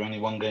days. We're only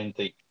 1 game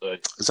deep. So,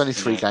 there's only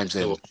 3 games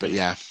in, but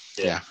yeah.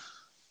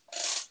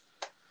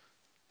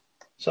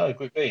 So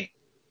Group B,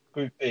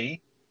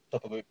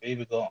 top of Group B,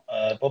 we've got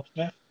Bob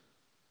Smith,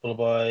 followed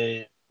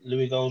by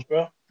Louis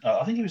Goldsborough.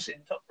 I think he was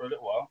sitting top for a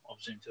little while,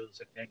 obviously until the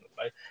second game got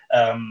played.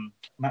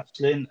 Matt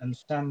Slynn and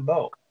Stan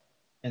Bolt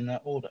in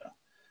that order.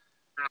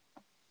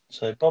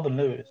 So Bob and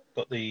Lewis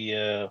got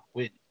the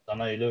win. I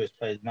know Lewis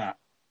played Matt.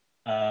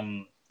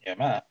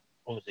 Matt,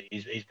 obviously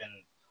he's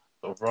been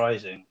sort of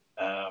rising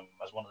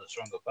as one of the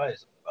stronger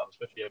players,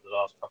 especially over the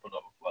last couple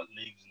of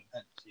leagues and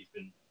events. He's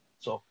been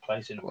sort of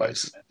placing.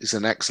 He's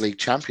an ex-league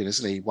champion,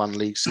 isn't he? Won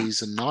league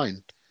season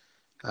 9.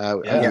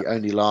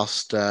 Only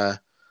last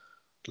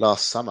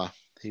summer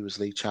he was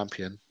league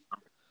champion.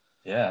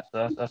 Yeah,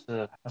 so that's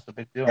a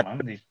big deal,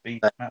 man. He's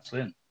beat Matt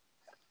Slynn.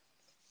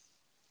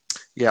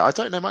 Yeah, I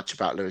don't know much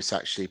about Lewis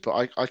actually,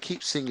 but I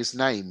keep seeing his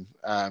name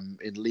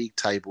in league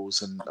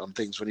tables and on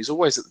things when he's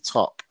always at the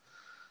top.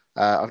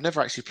 I've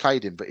never actually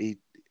played him, but he,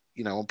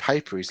 on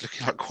paper he's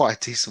looking like quite a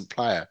decent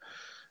player.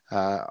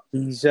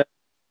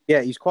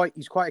 He's quite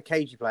a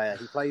cagey player.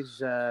 He plays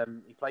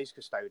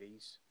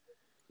Custodes.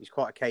 He's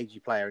quite a cagey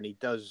player, and he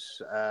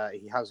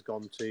has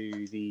gone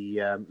to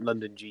the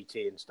London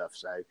GT and stuff.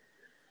 So,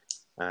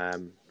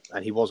 and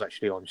he was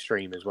actually on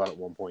stream as well at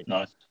one point.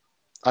 Nice.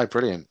 Oh,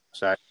 brilliant!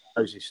 So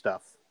knows his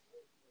stuff.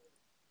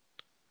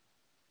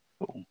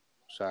 Cool.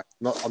 So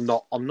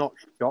I'm not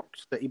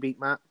shocked that he beat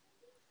Matt.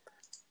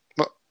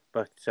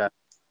 but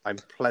I'm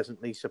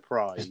pleasantly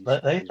surprised.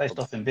 They faced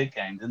off in big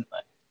games, didn't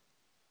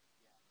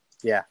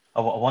they? Yeah.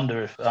 I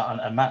wonder if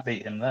and Matt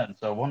beat him then,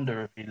 so I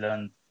wonder if he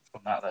learned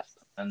from that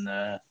lesson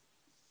and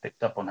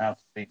picked up on how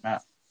to beat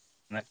Matt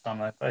next time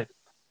they played.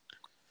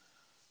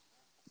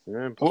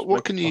 Yeah,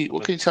 What can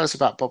you tell us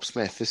about Bob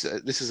Smith?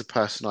 This is a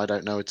person I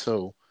don't know at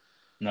all.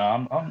 No,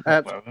 I'm not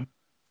aware of him.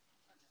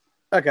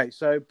 Okay,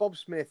 so Bob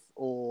Smith,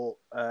 or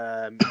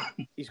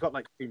he's got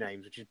like two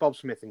names, which is Bob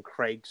Smith and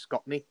Craig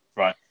Scotney.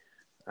 Right.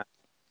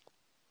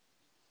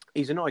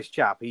 He's a nice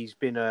chap. He's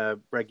been a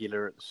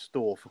regular at the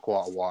store for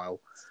quite a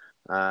while.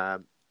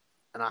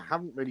 And I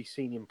haven't really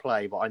seen him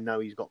play, but I know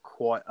he's got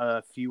quite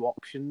a few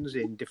options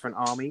in different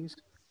armies.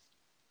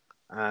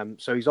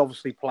 So he's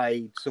obviously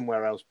played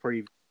somewhere else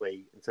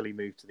previously until he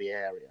moved to the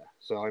area.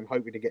 So I'm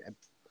hoping to get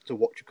to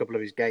watch a couple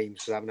of his games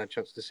because I haven't had a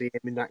chance to see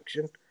him in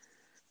action.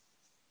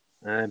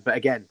 But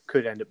again,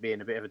 could end up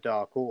being a bit of a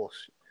dark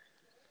horse.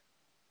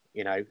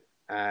 You know,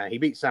 he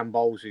beat Sam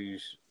Bowles,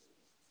 who's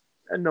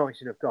a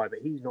nice enough guy, but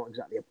he's not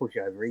exactly a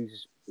pushover.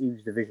 He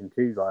was Division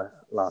 2 guy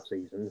last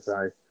season,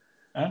 so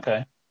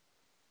okay,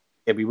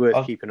 it'd be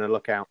worth keeping a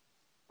lookout.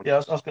 Yeah, I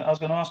was going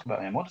to ask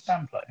about him. What does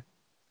Sam play?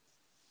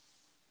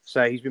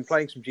 So he's been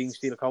playing some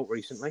Genestealer Cult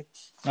recently.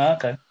 Oh,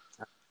 okay.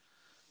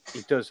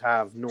 He does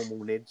have normal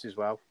NIDS as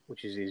well,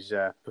 which is his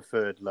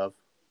preferred love.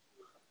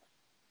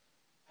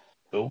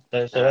 Cool.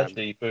 So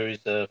actually, for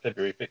his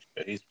February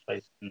fixture, he's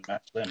facing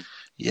Matt Slim.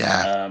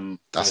 Yeah,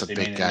 that's a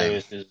big game.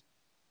 Lewis is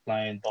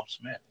playing Bob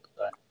Smith.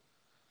 So,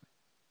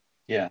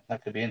 yeah,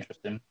 that could be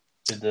interesting.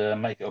 Could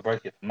make it or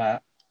break it for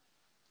Matt.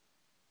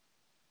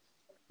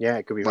 Yeah,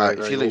 it could be. Well,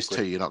 if you lose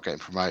two, you're not getting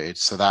promoted.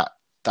 So that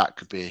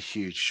could be a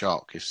huge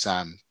shock if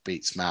Sam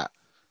beats Matt.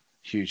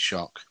 Huge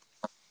shock.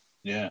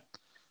 Yeah.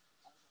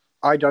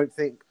 I don't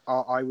think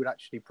I would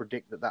actually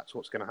predict that that's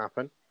what's going to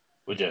happen.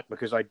 Would you?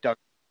 Because I don't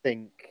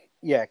think.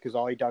 Yeah, because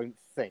I don't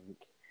think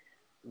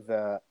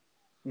that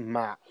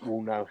Matt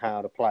will know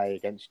how to play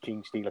against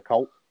Genestealer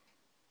Cult.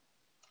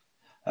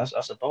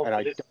 That's a bold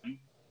prediction.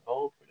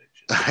 Bold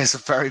prediction. It's a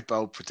very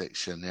bold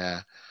prediction,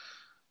 yeah.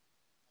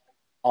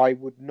 I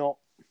would not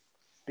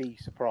be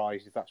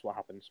surprised if that's what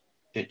happens.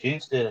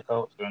 Genestealer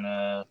Cults are in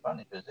a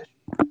funny position,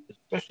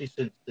 especially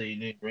since the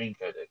new Green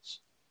Codex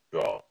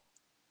dropped.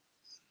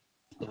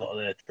 A lot of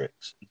their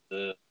tricks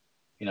into,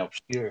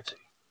 obscurity.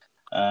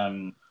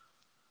 And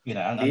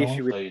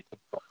also to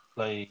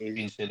play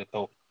Genestealer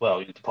Cult,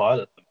 well, to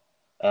pilot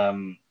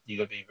them, you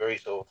got to be very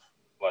sort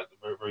of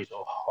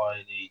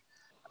highly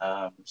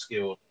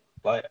skilled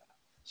player.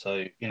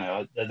 So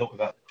they're not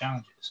without the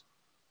challenges.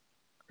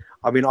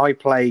 I mean, I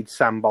played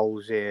Sam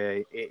Bowles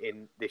here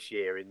this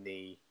year in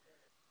the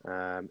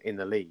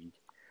league,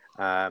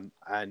 and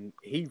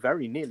he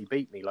very nearly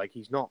beat me. Like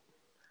he's not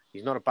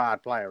a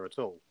bad player at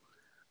all.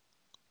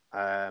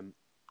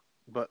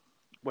 But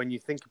when you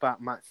think about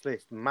Matt's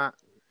list, Matt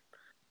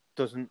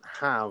doesn't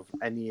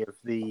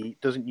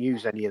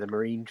use any of the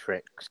marine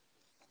tricks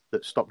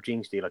that stop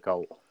Genestealer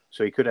Cult,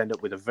 so he could end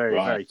up with a very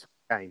very tough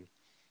game.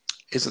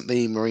 Isn't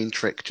the marine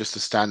trick just to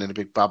stand in a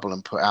big bubble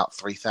and put out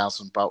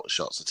 3,000 bolt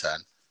shots a turn?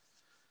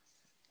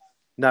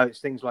 No, it's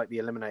things like the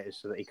eliminators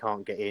so that he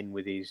can't get in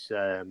with his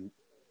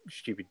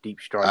stupid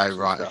deep strikes. Oh,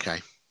 right, okay.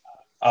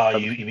 Oh,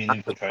 you mean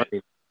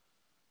infiltrate?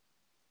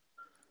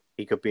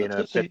 He could be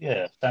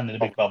stand in a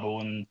big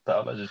bubble and put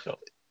out loads of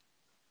shots.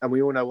 And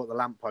we all know what the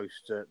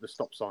lampposts, the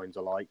stop signs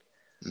are like.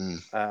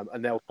 And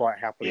they'll quite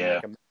happily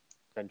make a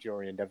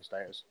Centurion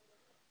Devastators.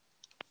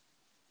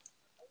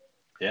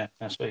 Yeah,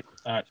 that's sweet.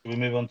 All right, so we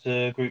move on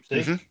to Group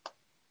C. Mm-hmm.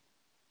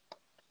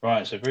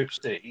 Right, so Group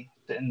C,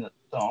 sitting at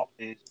the top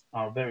is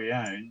our very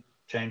own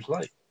James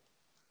Lake.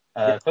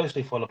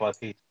 Closely followed by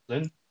Peter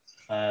Flynn,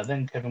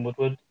 then Kevin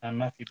Woodward and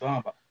Matthew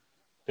Barber.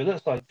 So it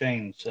looks like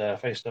James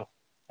faced off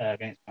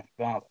against Matthew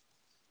Barber.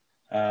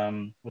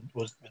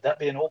 Would that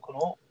be an Orc on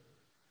Orc?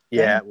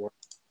 Yeah, it was.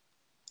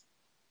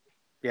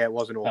 Yeah, it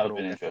was an Orc on Orc. That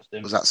would have been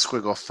interesting. Was that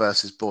Squigoff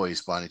versus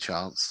Boys by any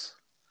chance?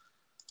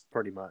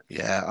 Pretty much.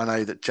 Yeah, I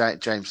know that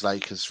James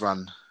Lake has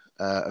run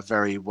a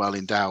very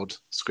well-endowed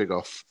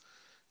Squigoff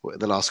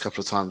the last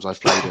couple of times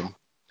I've played him,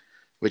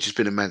 which has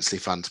been immensely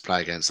fun to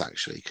play against,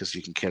 actually, because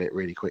you can kill it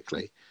really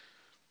quickly.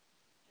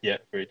 Yeah,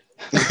 agreed.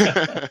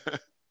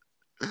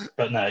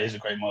 But no, it is a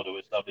great model.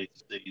 It's lovely to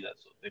see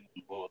that sort of thing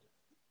on board.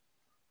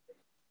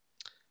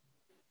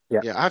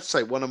 Yeah, I have to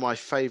say, one of my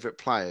favourite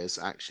players,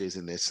 actually, is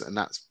in this, and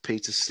that's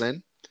Peter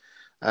Slynn.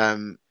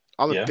 I'm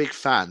a big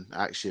fan,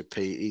 actually, of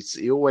Pete.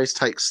 He always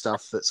takes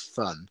stuff that's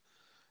fun,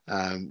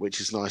 which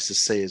is nice to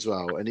see as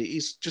well. And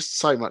he's just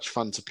so much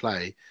fun to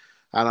play.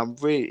 And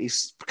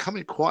he's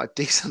becoming quite a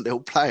decent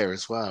little player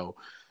as well.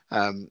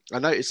 I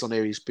noticed on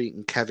here he's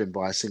beaten Kevin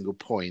by a single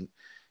point.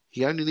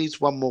 He only needs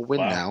one more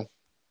win now.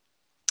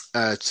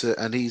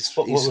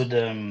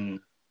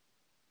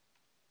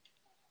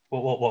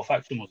 What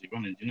faction was he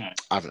running? Do you know?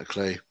 I haven't a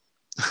clue.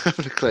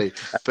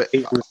 But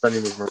I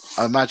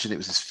imagine it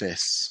was his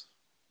fists.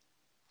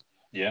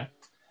 Yeah.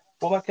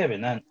 What about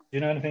Kevin then? Do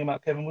you know anything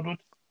about Kevin Woodward?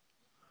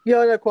 Yeah,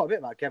 I know quite a bit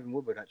about Kevin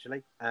Woodward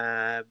actually.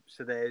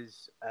 So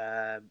there's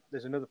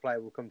another player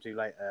we'll come to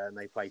later, and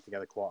they play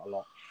together quite a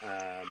lot.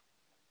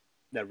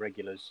 They're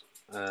regulars.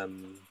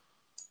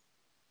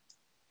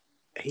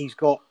 He's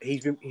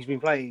been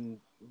playing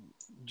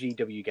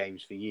GW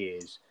games for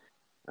years,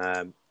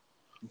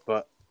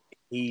 but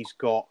he's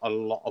got a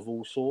lot of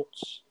all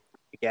sorts.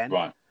 Again,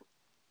 Right.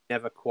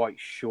 never quite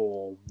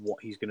sure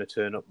what he's going to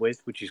turn up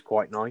with, which is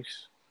quite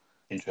nice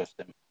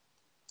Interesting.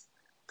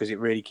 because it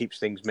really keeps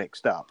things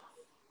mixed up.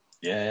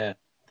 Yeah.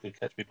 Could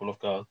catch people off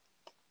guard.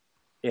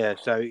 Yeah,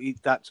 so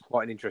that's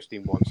quite an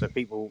interesting one. So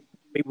people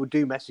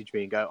do message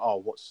me and go, "Oh,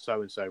 what's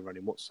so and so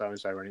running? What's so and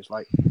so running?" It's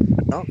like,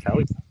 I can't tell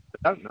you.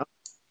 I don't know.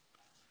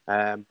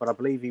 But I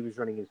believe he was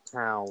running his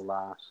cow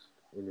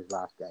in his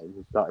last game.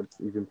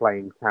 He's been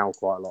playing cow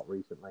quite a lot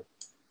recently.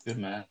 Good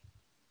man.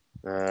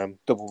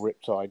 Double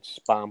riptide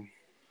spam.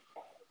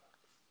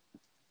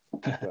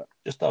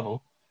 Just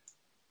double.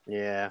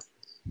 Yeah.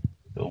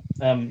 Cool.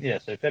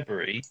 So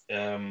February,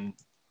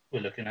 we're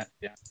looking at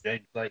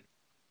James Blake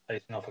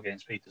facing off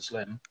against Peter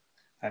Slim.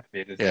 That could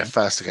be a good game. Yeah,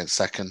 first against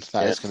second.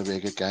 That is going to be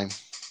a good game.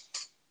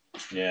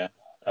 Yeah.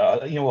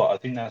 You know what? I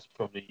think that's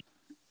probably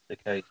the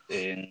case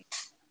in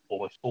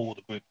almost all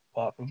the groups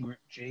apart from Group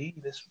G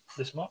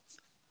this month.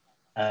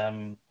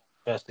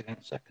 First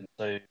against second.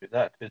 So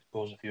that could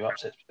cause a few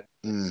upsets.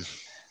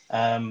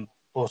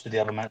 Also, the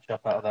other matchup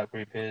out of that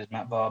group is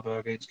Matt Barber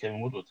against Kevin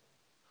Woodward.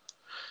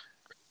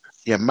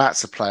 Yeah,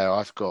 Matt's a player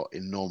I've got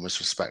enormous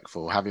respect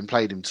for. Having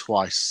played him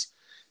twice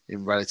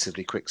in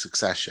relatively quick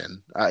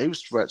succession, he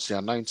was virtually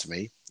unknown to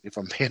me, if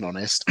I'm being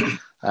honest,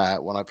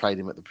 when I played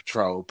him at the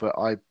Patrol, but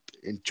I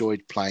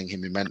enjoyed playing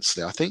him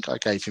immensely. I think I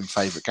gave him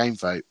favourite game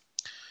vote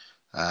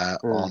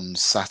on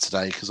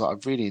Saturday because I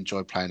really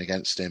enjoyed playing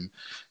against him.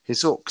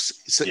 His orcs,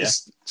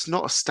 it's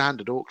not a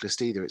standard orc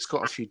list either. It's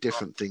got a few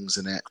different things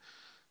in it,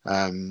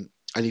 and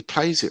he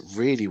plays it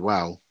really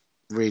well,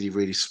 really,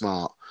 really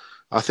smart.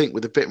 I think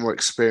with a bit more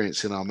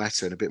experience in our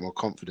meta and a bit more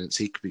confidence,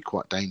 he could be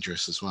quite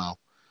dangerous as well.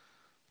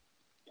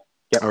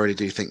 Yep. I really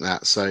do think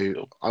that.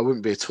 So I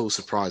wouldn't be at all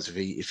surprised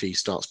if he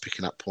starts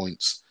picking up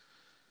points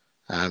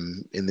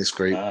in this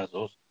group. That's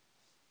awesome.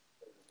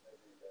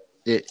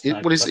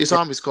 His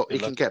army's got. He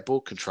can get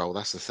board control.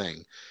 That's the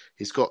thing.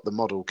 He's got the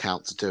model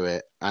count to do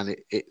it, and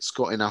it's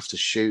got enough to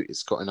shoot.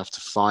 It's got enough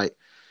to fight.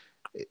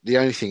 The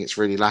only thing it's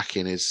really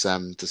lacking is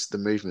the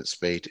movement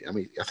speed. I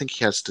mean, I think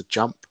he has to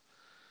jump.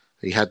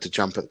 He had to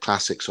jump at the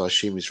Classic, so I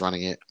assume he's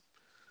running it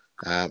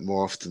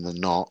more often than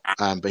not.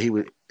 But he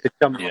would.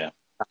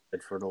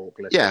 Standard for an orc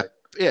list. Yeah,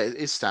 it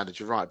is standard.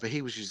 You're right, but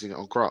he was using it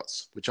on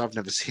Grots, which I've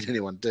never seen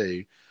anyone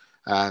do.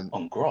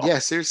 On Grots? Yeah,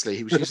 seriously,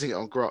 he was using it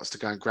on Grots to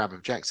go and grab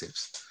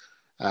objectives,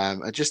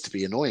 and just to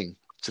be annoying,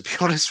 to be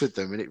honest with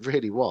them. And it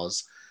really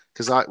was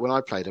because when I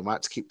played him, I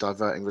had to keep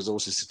diverting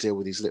resources to deal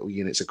with these little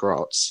units of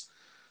Grots.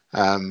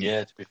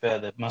 To be fair,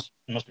 that must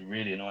be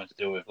really annoying to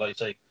deal with. Like you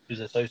say, because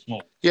they're so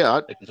small.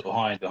 Yeah, they can sort of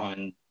hide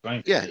behind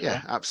brain. Yeah,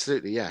 right?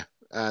 Absolutely. Yeah,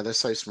 they're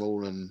so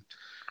small and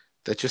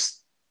they're just.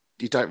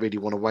 You don't really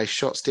want to waste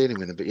shots dealing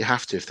with them, but you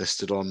have to if they're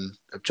stood on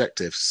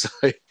objectives.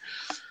 So,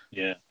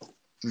 yeah.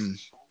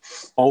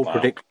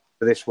 Prediction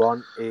for this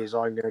one is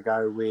I'm going to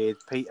go with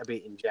Peter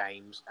beating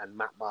James and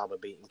Matt Barber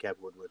beating Kev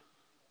Woodward.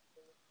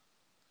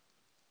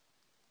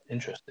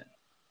 Interesting.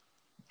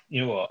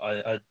 You know what?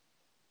 That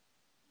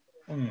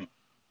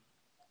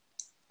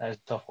is a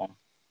tough one.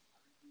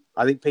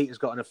 I think Peter's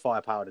got enough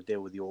firepower to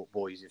deal with the Orc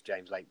Boys if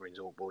James Lake brings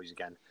Orc Boys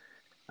again.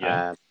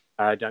 Yeah.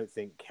 I don't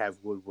think Kev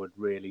Woodward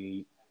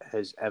really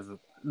has ever,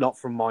 not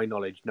from my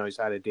knowledge, knows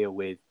how to deal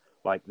with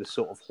like the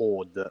sort of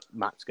horde that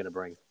Matt's going to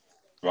bring.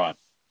 Right.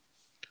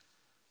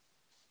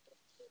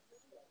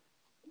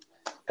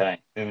 Okay,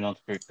 moving on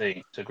to Group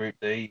D. So Group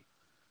D,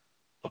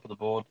 top of the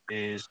board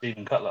is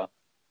Stephen Cutler,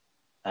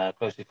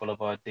 closely followed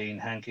by Dean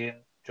Hankin,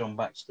 John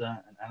Baxter,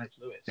 and Alex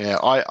Lewis. Yeah,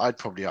 I'd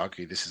probably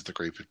argue this is the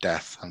group of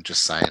death. I'm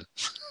just saying.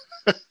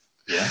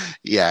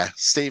 Yeah,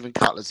 Stephen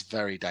Cutler's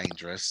very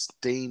dangerous.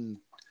 Dean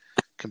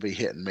can be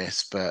hit and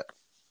miss, but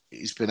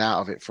he's been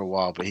out of it for a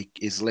while, but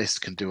his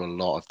list can do a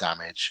lot of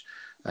damage.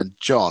 And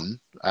John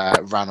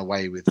ran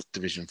away with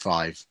Division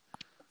 5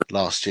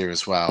 last year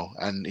as well,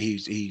 and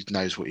he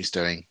knows what he's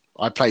doing.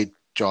 I played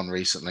John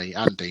recently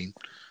and Dean.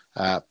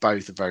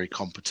 Both are very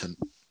competent.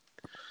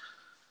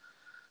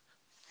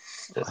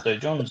 So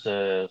John's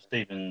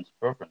Stephen's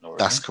brother-in-law,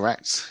 That's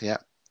correct. Yeah.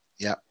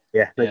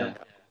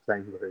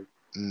 Same group.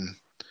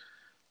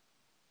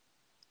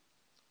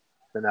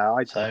 But no,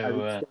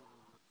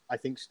 I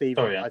think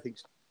Stephen. I think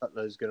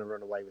Cutler's going to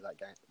run away with that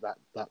game,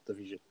 that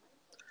division.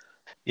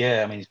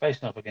 Yeah, I mean he's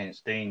facing up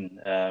against Dean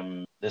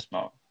this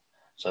month,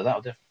 so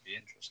that'll definitely be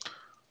interesting.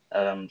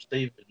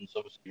 Stephen's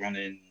obviously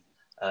running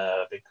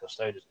big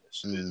custodians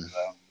list with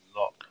a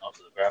lot of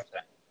the grab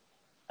tank.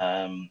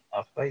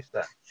 I faced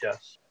that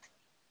just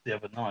the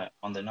other night,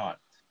 Monday night,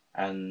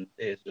 and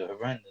it's a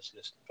horrendous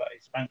list. In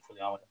fact, thankfully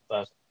I went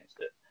first against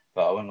it,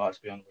 but I wouldn't like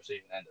to be on the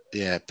receiving end of it.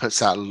 Yeah, it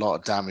puts out a lot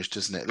of damage,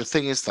 doesn't it? The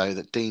thing is, though,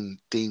 that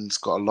Dean's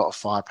got a lot of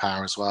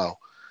firepower as well.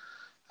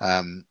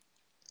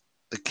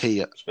 the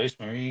key. Space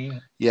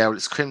Marine. Yeah, well,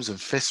 it's Crimson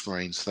Fist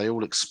Marines. So they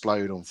all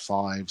explode on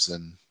 5s,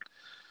 and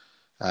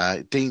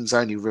Dean's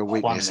only real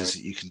weakness is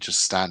that you can just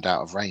stand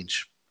out of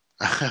range,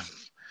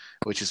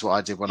 which is what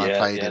I did when I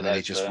played him, and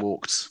he just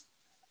walked.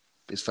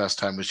 His first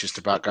turn was just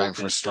about going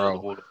for a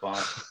stroll.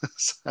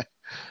 So,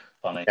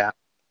 funny. Yeah.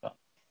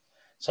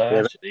 So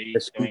actually,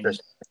 I mean,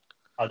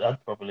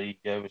 I'd probably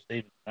go with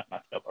Stephen in that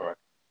matchup, I reckon.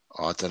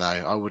 I don't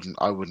know.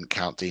 I wouldn't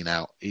count Dean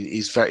out.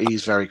 He's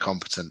very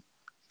competent.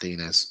 Dean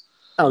is.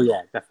 Oh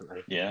yeah,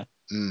 definitely. Yeah.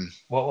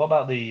 What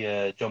about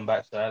the John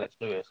Baxter, Alex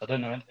Lewis? I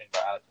don't know anything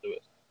about Alex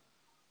Lewis.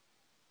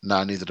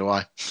 No, neither do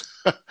I.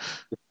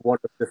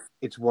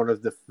 It's one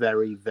of the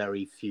very,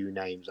 very few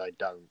names I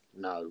don't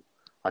know.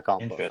 I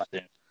can't.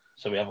 Interesting.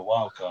 So we have a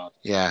wild card.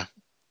 Yeah.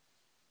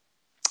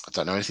 I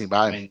don't know anything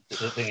about him. I mean,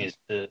 the thing is,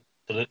 to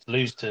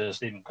lose to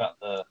Stephen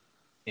Cutler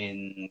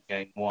in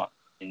game 1,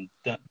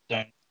 don't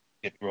get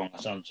me wrong,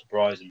 that's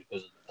unsurprising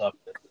because of the type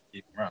that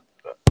you can run.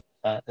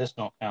 But let's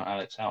not count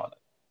Alex out.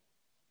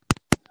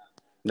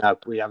 No,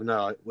 we have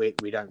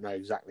we don't know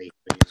exactly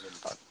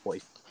what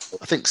he's.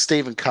 I think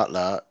Stephen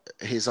Cutler,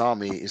 his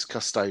army is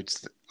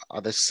custodes.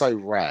 They're so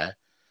rare,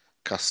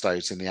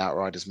 custodes in the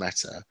Outriders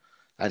meta,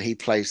 and he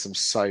plays them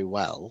so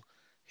well.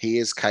 He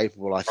is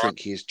capable. I think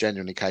he is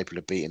genuinely capable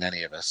of beating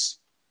any of us.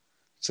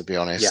 To be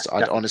honest, Yeah,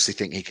 I'd honestly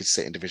think he could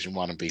sit in Division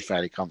 1 and be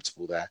fairly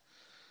comfortable there.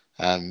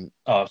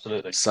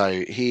 Absolutely. So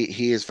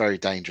he is very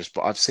dangerous,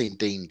 but I've seen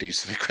Dean do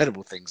some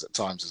incredible things at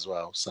times as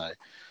well. So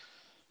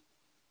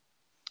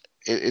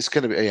it's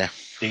going to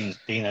be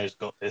Dino's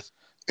got this.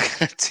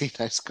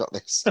 Dino's got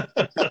this.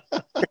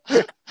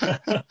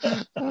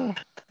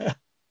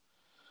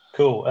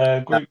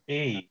 Cool. Group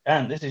E,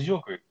 and this is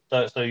your group.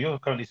 So you're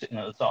currently sitting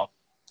at the top,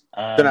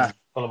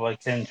 followed by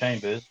Ken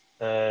Chambers,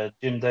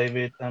 Jim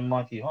David, and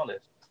Mikey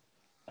Hollis.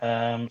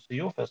 So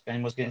your first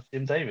game was against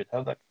Jim David.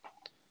 How'd that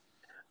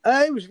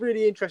go? It was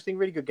really interesting,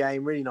 really good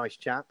game, really nice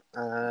chap.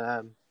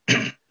 A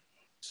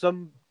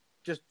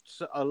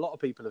lot of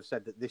people have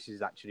said that this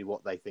is actually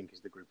what they think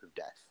is the group of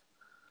death.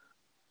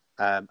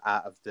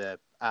 Out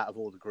of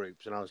all the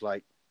groups, and I was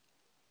like,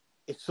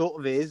 it sort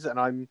of is, and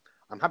I'm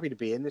happy to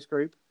be in this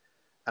group,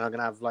 and I'm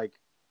gonna have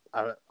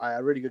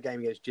a really good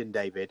game against Jim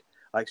David.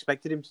 I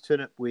expected him to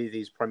turn up with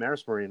his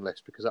Primaris Marine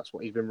list because that's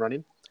what he's been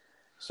running.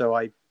 So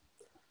I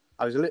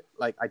was a little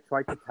I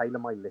tried to tailor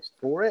my list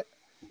for it,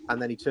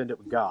 and then he turned up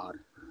with Guard.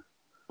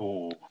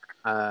 Ooh.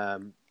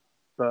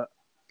 But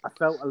I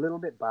felt a little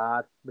bit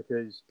bad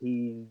because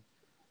he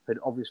had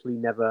obviously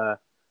never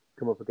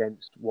come up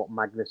against what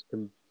Magnus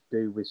can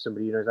do with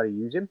somebody who knows how to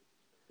use him.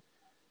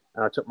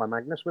 And I took my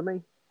Magnus with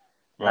me,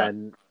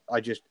 and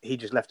he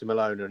just left him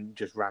alone and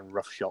just ran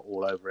roughshot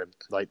all over him.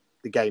 Like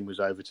the game was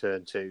over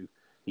turn 2.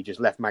 He just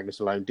left Magnus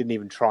alone, didn't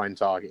even try and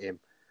target him.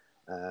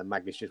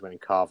 Magnus just went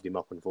and carved him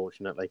up,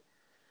 unfortunately.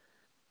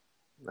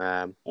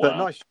 But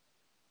nice,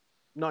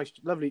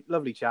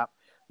 lovely chap.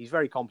 He's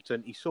very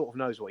competent. He sort of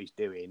knows what he's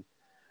doing.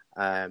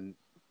 But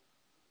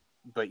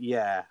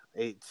yeah,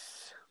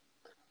 it's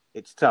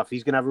tough.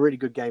 He's going to have a really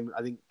good game.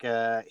 I think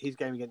his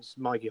game against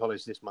Mikey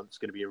Hollis this month is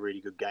going to be a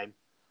really good game.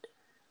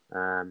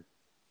 I'm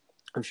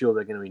sure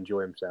they're going to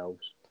enjoy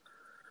themselves.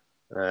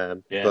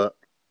 But,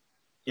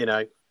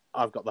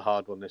 I've got the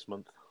hard one this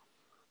month.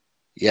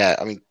 Yeah,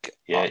 I mean,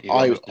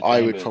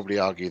 I would probably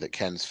argue that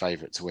Ken's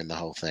favourite to win the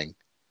whole thing.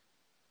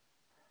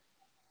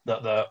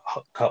 The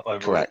cup over.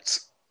 Correct.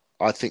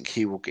 I think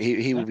he will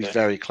be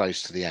very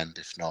close to the end,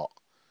 if not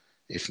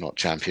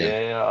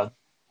champion.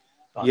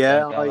 I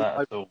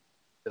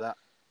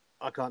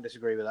can't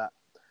disagree with that.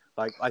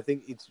 I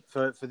think it's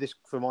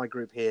for my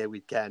group here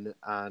with Ken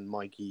and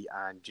Mikey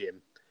and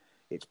Jim.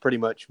 It's pretty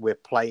much we're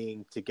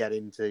playing to get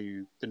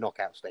into the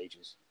knockout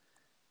stages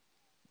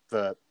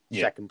for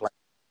second place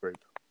group.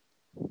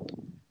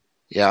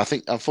 Yeah, I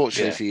think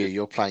unfortunately for you,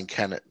 you're playing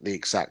Ken at the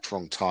exact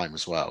wrong time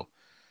as well,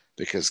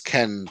 because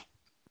Ken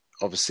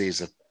obviously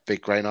is a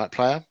big Grey Knight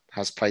player,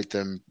 has played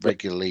them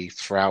regularly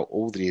throughout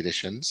all the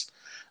editions.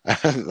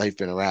 They've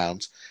been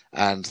around,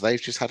 and they've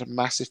just had a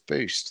massive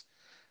boost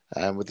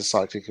with the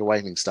Cyclic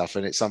Awakening stuff.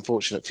 And it's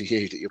unfortunate for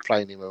you that you're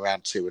playing him in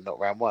round 2 and not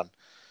round 1.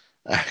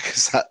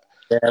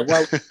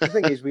 Well, the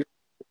thing is, we've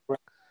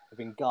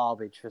been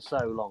garbage for so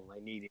long,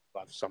 they needed to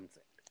have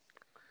something.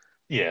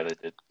 Yeah, they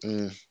did.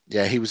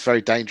 Yeah, he was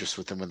very dangerous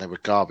with them when they were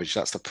garbage.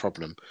 That's the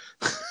problem.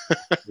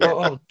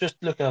 Well, just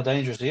look how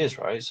dangerous he is,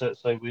 right? So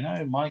we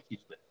know Mikey's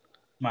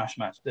matched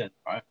in,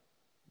 right?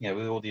 Yeah,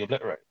 with all the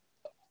obliterate.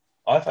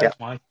 I faced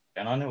Mikey,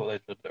 and I know what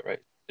those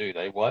obliterate do.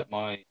 They wipe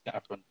my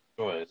Catherine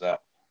destroyers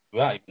out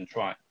without even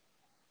trying.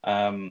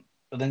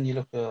 But then you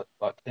look at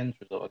Ken's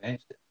result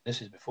against it.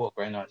 This is before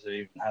Grey Knights have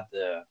even had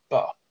their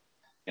buff,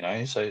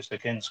 So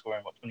Ken's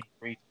scoring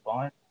 23 to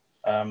 5,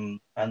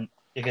 and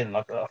again,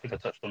 I think I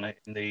touched on it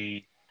in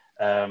the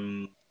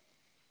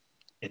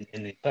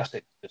in the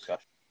classic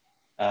discussion.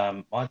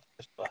 Mike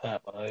just got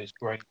hurt by those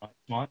Grey Knight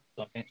smites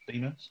against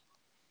demons.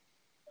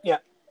 Yeah.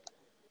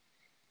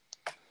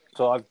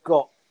 So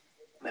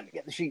let me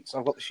get the sheets.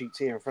 I've got the sheets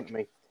here in front of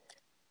me.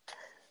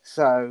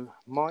 So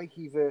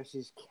Mikey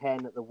versus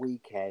Ken at the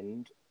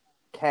weekend.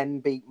 Ken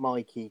beat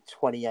Mikey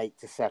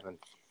 28-7.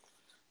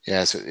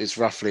 Yeah, so it's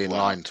roughly in Wow.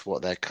 line to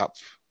what their cup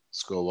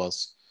score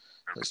was.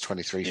 It was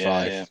 23-5.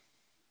 Yeah.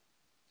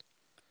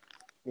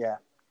 Yeah.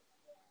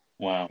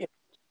 Wow.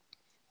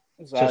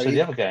 So, So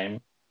the other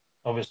game,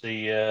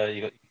 obviously,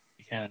 you got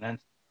Ken and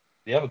Anthony.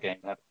 The other game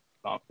that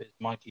is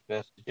Mikey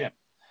versus Jim.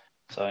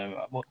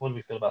 So what do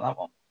we feel about that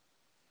one?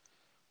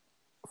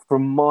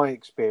 from my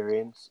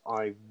experience,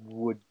 I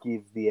would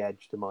give the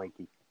edge to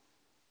Mikey.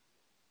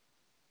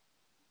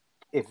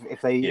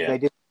 If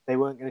they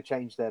weren't going to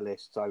change their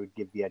lists, I would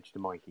give the edge to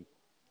Mikey.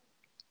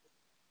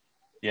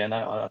 Yeah, no,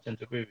 I tend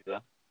to agree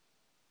with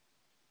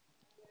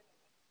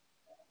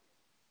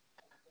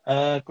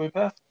that. Group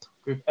F.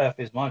 Group F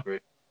is my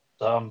group.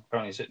 So I'm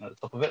currently sitting at the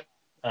top of it,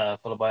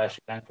 followed by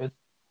Ashley Langford,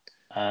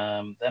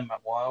 then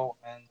Matt Weil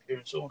and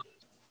Kieran Saunders.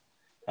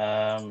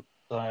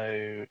 So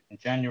in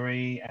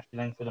January, Ashley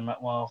Langford and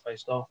Matt Weil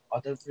faced off. I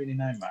don't really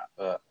know Matt,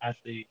 but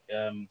Ashley,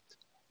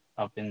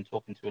 I've been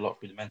talking to a lot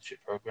through the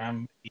mentorship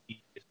program.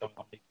 He is coming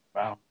on league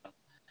round and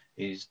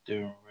he's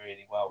doing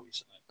really well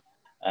recently.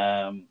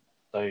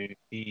 So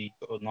he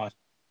got a nice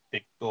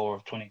big score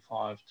of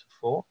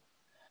 25-4.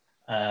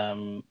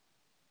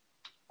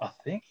 I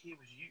think he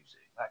was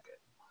using that game.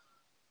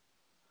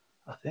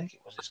 I think it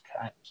was his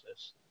chaos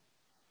list.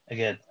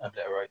 Again,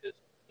 obliterators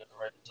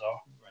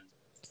are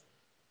horrendous.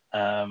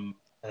 And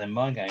then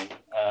my game,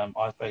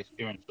 I faced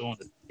Kieran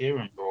Saunders.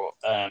 Kieran brought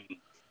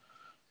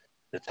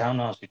the Town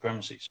Nasty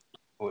Supremacy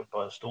supported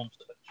by the Storm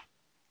Surge.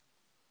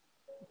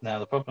 Now,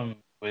 the problem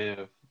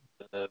with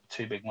the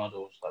two big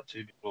models, like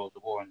two big Lords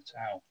of War and the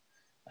Tau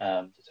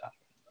detachment,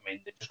 I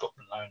mean, they just got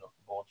blown off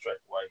the board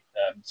straight away.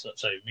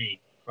 So me,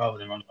 rather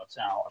than running my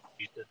Tau, I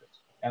used it as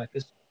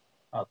Mechanicus.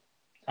 I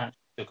actually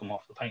took them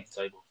off the paint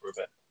table for a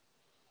bit.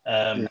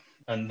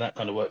 And that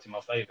kind of worked in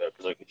my favour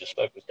because I could just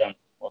focus down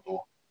the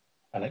model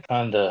and it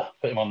kind of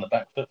put him on the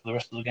back foot for the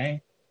rest of the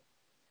game.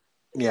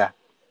 Yeah.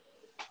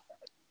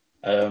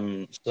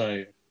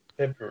 So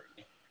February,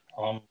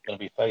 I'm going to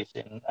be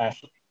facing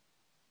Ashley,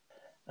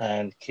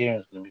 and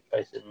Kieran's going to be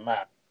facing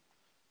Matt.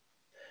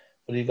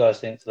 What do you guys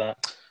think to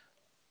that?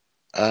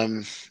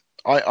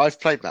 I've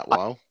played Matt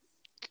Weil.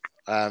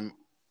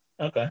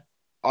 Okay.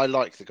 I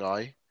like the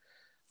guy.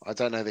 I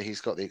don't know that he's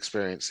got the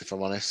experience, if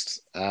I'm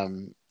honest.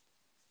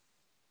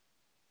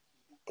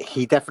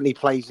 He definitely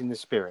plays in the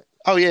spirit.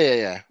 Oh,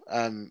 yeah.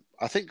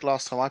 I think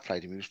last time I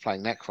played him, he was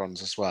playing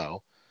Necrons as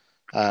well.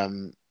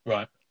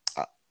 Right.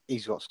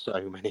 He's got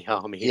so many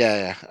armies.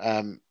 Yeah.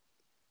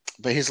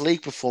 But his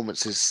league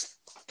performances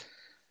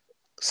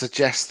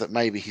suggest that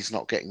maybe he's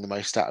not getting the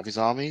most out of his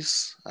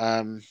armies.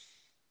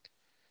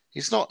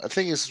 He's not. The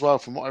thing is, as well,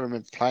 from what I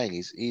remember playing,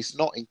 he's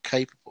not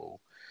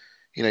incapable.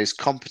 You know, he's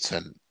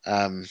competent.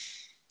 But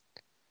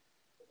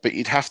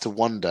you'd have to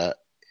wonder.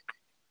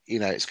 You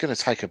know, it's going to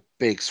take a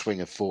big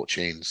swing of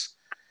fortunes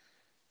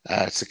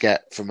to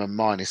get from a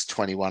minus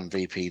 21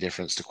 VP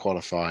difference to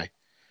qualify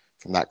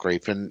from that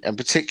group, and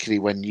particularly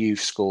when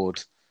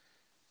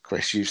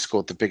Chris, you've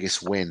scored the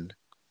biggest win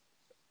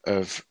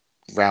of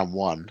round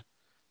one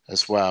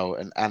as well,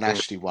 and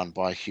Ashley won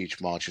by a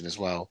huge margin as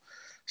well.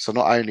 So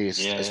not only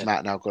has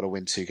Matt now got to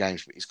win 2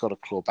 games, but he's got to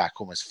claw back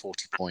almost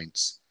 40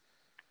 points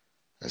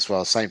as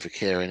well. Same for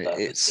Kieran.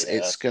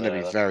 It's going to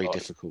be very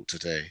difficult to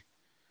do.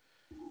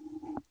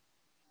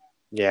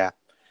 Yeah.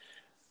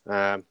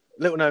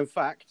 Little known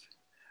fact,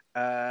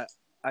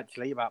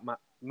 actually, about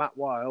Matt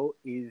Weil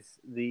is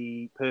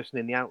the person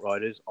in the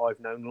Outriders I've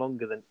known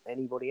longer than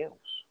anybody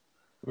else.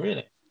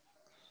 Really?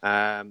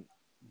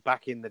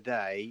 Back in the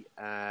day,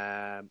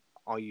 I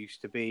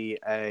used to be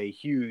a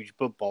huge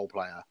Blood Bowl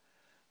player.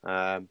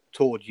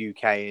 Toured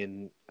UK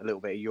and a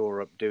little bit of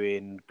Europe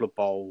doing Blood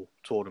Bowl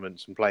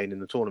tournaments and playing in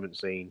the tournament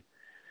scene.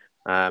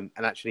 And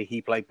actually,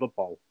 he played Blood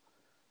Bowl.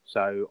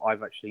 So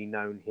I've actually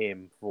known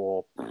him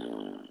for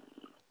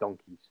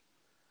donkeys.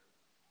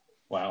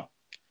 Wow.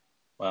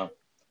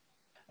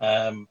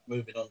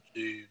 Moving on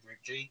to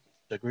Group G.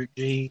 So Group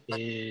G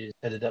is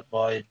headed up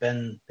by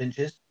Ben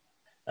Pinches,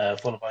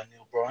 followed by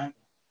Neil Bryant,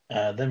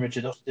 then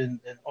Richard Austin,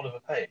 then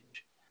Oliver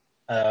Page.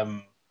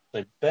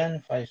 So Ben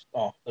faced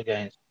off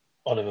against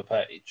Oliver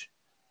Page.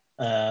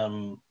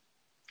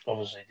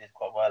 Obviously did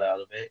quite well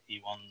out of it.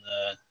 He won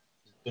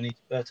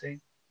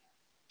 20-13.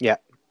 Yeah.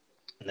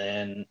 And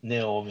then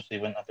Neil obviously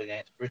went up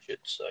against Richard,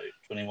 so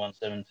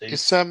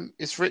 21-17.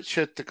 Is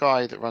Richard the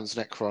guy that runs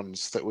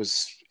Necrons that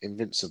was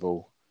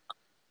invincible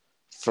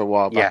for a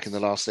while back in the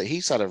last league?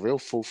 He's had a real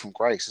fall from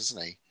grace,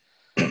 hasn't he?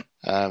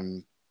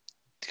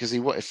 Because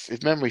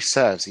if memory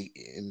serves, he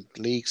in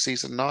League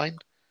Season 9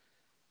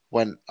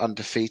 went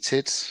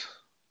undefeated.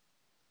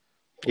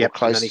 Yep,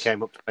 close,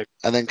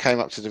 and then came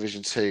up to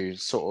Division 2,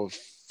 sort of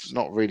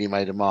not really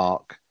made a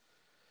mark,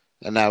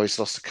 and now he's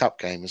lost a cup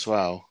game as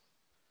well.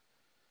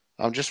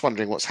 I'm just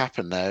wondering what's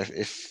happened there.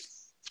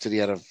 Did he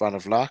have a run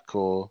of luck,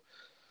 or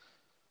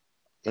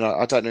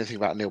I don't know anything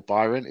about Neil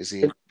Byron. Is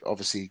he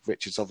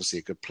Richard's obviously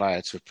a good player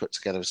to have put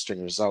together a string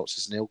of results?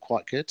 Is Neil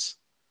quite good?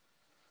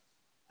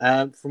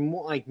 From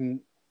what I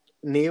can,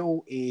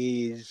 Neil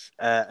has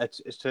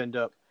turned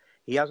up.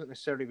 he hasn't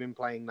necessarily been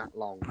playing that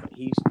long, but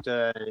he's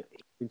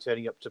been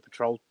turning up to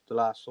patrol the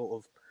last sort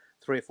of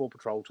 3 or 4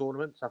 patrol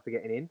tournaments after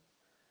getting in,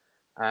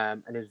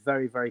 and has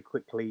very, very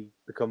quickly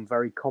become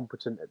very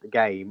competent at the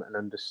game and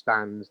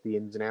understands the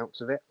ins and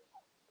outs of it.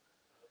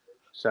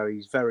 So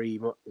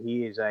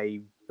he is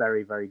a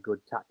very, very good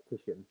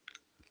tactician,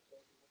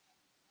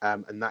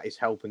 and that is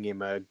helping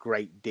him a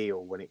great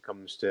deal when it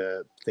comes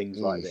to things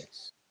like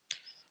this.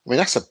 I mean,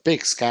 that's a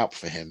big scalp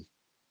for him.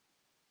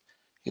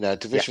 You know,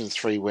 Division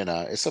 3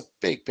 winner. It's a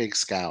big, big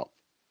scalp.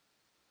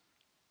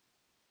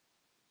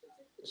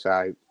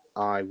 So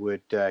I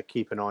would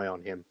keep an eye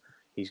on him.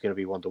 He's going to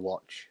be one to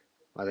watch.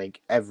 I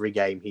think every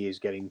game he is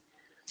getting,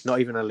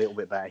 not even a little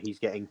bit better, he's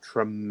getting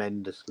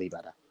tremendously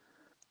better.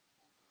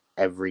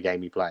 Every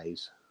game he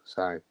plays.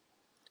 So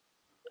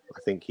I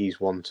think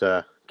he's one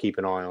to keep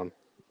an eye on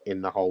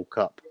in the whole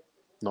cup,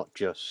 not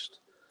just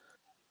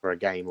for a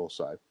game or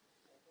so.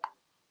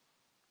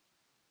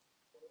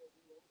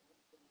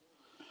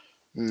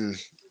 I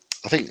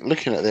think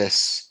looking at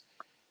this,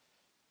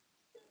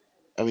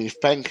 I mean,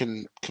 if Ben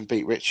can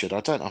beat Richard,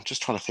 I'm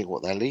just trying to think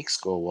what their league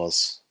score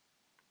was.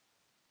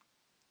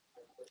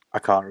 I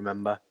can't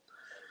remember.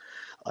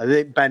 I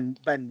think Ben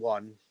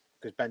won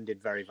because Ben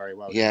did very, very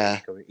well. Yeah.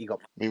 He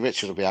got. I mean,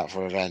 Richard will be out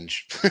for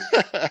revenge.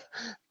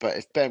 But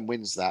if Ben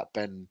wins that,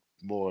 Ben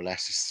more or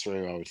less is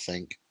through, I would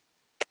think.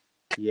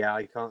 Yeah,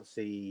 I can't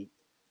see.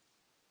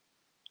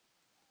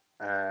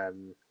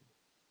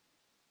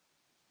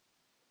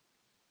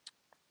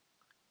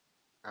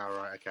 All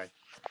right, okay.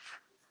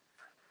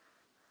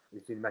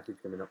 You see the message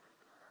coming up.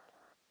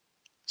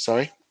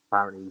 Sorry?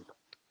 Apparently,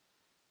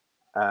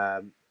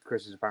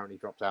 Chris has apparently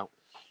dropped out.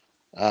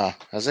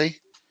 Has he?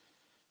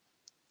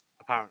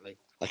 Apparently.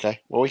 Okay,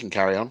 well, we can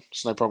carry on.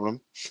 It's no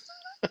problem.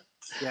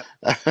 Yep,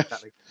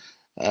 exactly.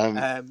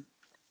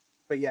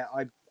 But yeah,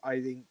 I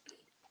think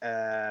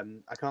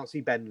I can't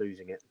see Ben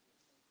losing it.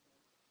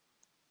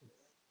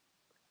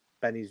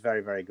 Ben is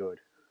very, very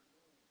good.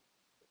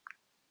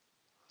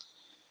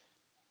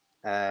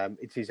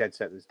 It's his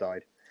headset that's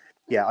died.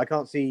 Yeah, I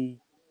can't see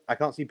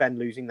Ben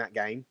losing that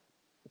game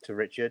to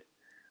Richard.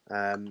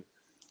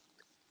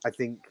 I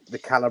think the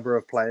caliber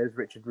of players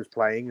Richard was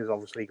playing has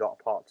obviously got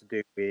a part to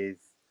do with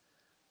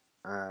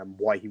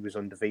why he was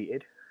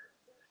undefeated.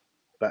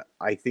 But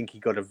I think he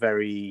got a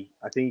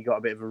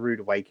bit of a rude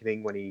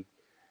awakening when he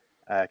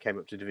came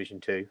up to Division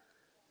 2,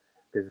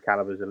 because the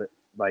calibers are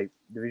like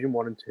Division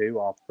 1 and 2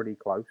 are pretty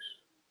close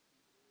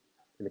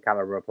in the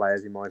caliber of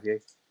players, in my view.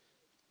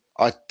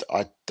 I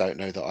don't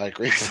know that I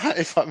agree with that,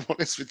 if I'm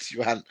honest with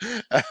you, Ant.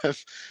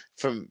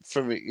 From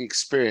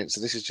experience,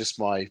 and this is just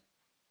my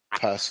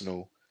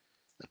personal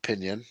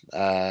opinion,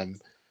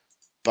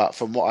 but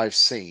from what I've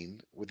seen,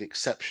 with the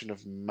exception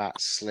of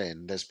Matt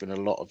Slynn, there's been a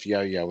lot of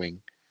yo-yoing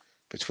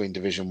between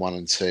Division 1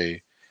 and 2,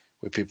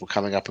 with people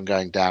coming up and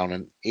going down,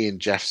 and Ian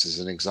Jeffs is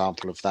an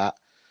example of that.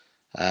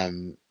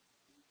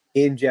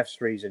 Ian Jeff's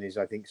reason is,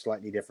 I think,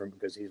 slightly different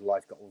because his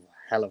life got a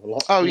hell of a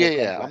lot. Oh,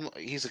 yeah.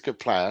 He's a good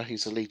player.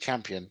 He's a league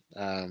champion.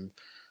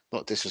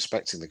 Not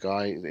disrespecting the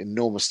guy.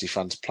 Enormously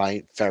fun to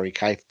play, very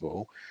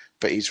capable,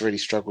 but he's really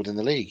struggled in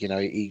the league. You know,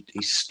 he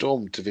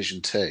stormed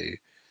Division 2,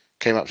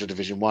 came up to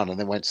Division 1, and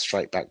then went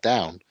straight back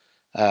down.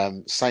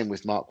 Same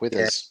with Mark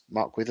Withers. Yeah.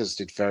 Mark Withers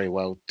did very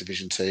well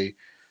Division 2,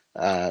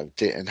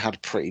 and had a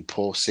pretty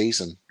poor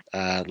season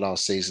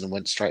last season and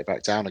went straight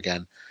back down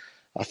again.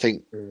 I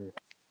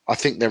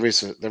think there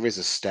is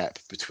a step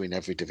between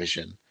every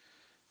division.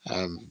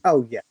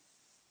 Oh yeah.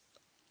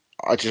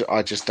 I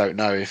just don't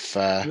know if.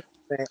 I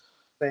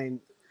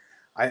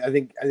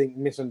think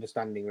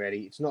misunderstanding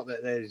really. It's not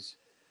that there's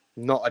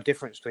not a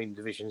difference between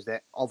divisions.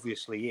 There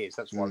obviously is.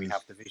 That's why we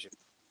have division.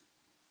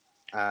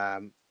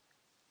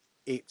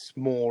 It's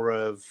more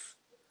of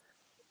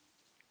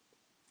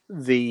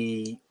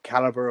the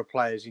caliber of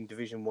players in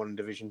Division 1 and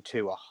Division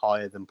 2 are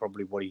higher than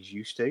probably what he's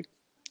used to.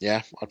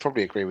 Yeah, I'd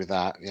probably agree with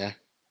that. Yeah,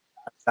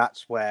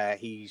 that's where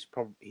he's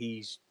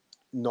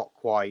not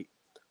quite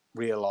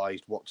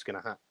realised what's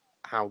going to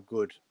how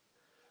good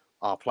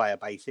our player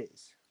base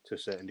is to a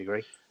certain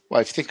degree.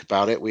 Well, if you think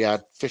about it, we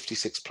had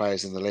 56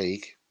 players in the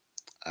league.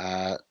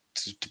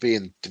 To be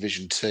in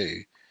Division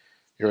 2,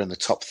 you're in the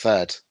top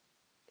third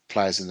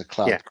players in the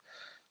club. Yeah.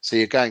 So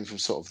you're going from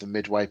sort of the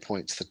midway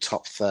point to the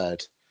top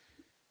third.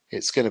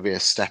 It's going to be a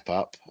step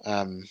up.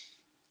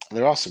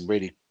 There are some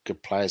really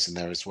good players in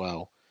there as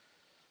well.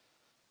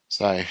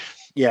 So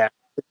yeah,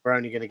 we're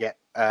only going to get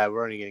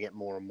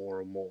more and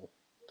more and more.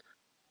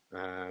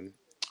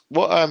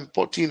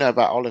 What do you know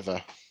about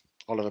Oliver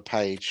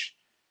Page?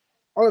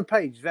 Oliver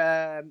Page,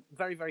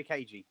 very, very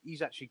cagey.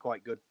 He's actually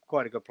quite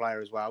a good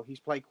player as well. He's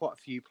played quite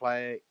a few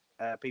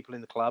people in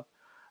the club.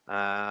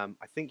 I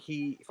think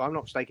if I'm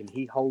not mistaken,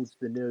 he holds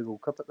the Nurgle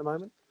Cup at the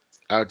moment.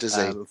 Oh, does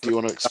he? Do you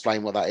want to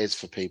explain what that is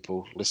for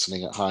people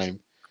listening at home?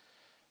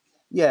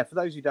 Yeah, for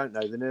those who don't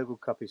know, the Nurgle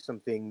Cup is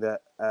something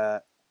that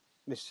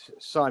Miss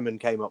Simon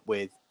came up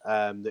with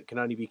that can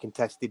only be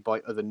contested by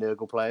other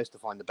Nurgle players to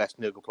find the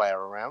best Nurgle player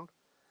around.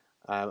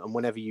 And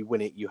whenever you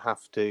win it, you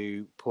have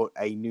to put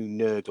a new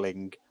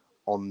Nurgling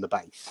on the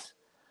base.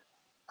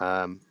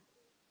 And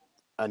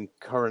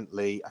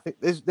currently, I think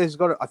there's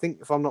got. I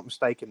think if I'm not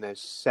mistaken,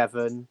 there's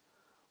 7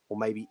 or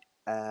maybe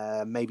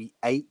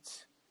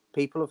 8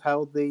 people have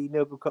held the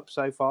Nurgle Cup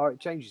so far. It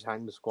changes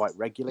hands quite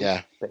regularly,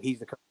 Yeah. but he's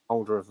the current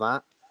holder of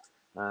that.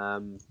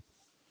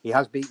 He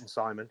has beaten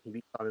Simon. He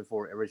beat Simon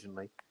for it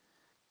originally.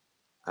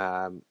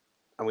 And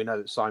we know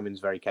that Simon's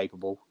very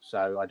capable,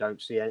 so I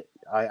don't see it.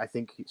 I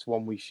think it's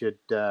one we should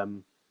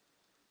definitely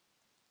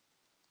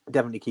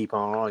keep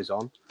our eyes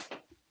on.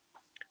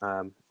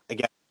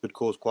 Again, could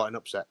cause quite an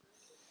upset.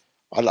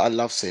 I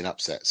love seeing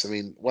upsets. I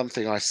mean, one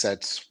thing I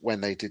said when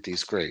they did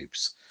these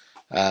groups,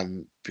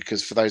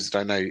 because for those that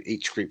don't know,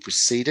 each group was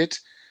seeded,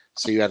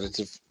 so you had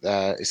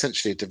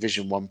essentially a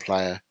Division 1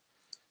 player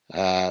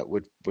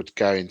would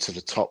go into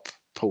the top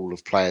pool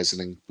of players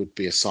and then would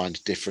be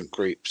assigned different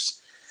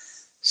groups.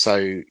 So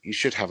you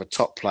should have a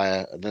top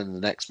player, and then the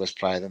next best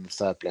player, then the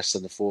third best,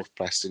 and the fourth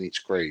best in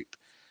each group,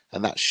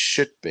 and that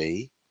should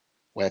be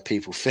where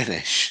people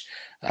finish.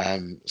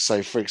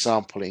 So, for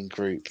example, in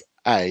Group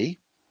A.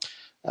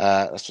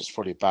 That's what's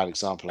probably a bad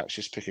example.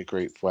 Actually, just pick a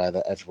group where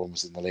everyone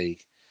was in the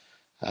league.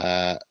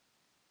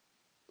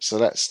 So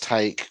let's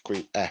take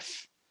Group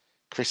F,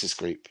 Chris's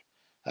group.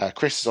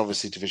 Chris is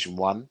obviously Division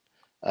 1.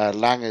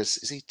 Langer's,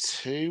 is he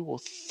 2 or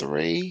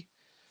 3?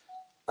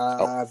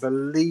 I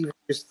believe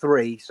it's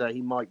 3, so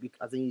he might be.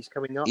 I think he's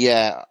coming up.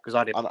 Yeah, because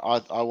I didn't.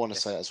 I want to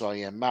say that as well.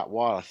 Yeah, Matt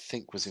Weil, I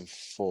think, was in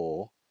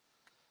 4.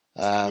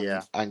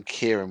 Yeah. And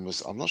Kieran was.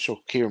 I'm not sure.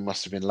 Kieran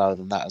must have been lower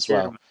than that as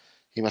well.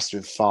 He must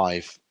have been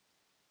 5.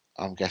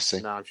 I'm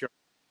guessing. No, I'm sure.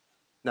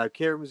 No,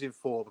 Kieran was in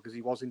 4 because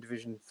he was in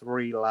Division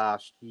 3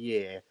 last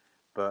year,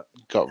 but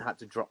had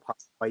to drop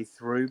halfway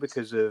through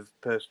because of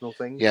personal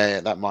things.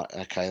 Yeah, that might.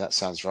 Okay, that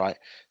sounds right.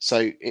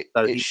 So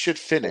it should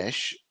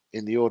finish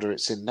in the order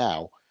it's in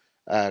now.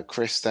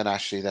 Chris, then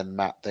Ashley, then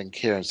Matt, then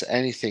Kieran. So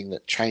anything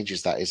that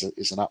changes that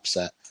is an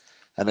upset.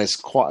 And there's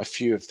quite a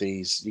few of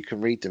these. You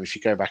can read them if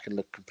you go back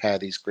and compare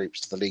these groups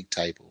to the league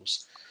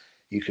tables.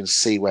 You can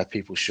see where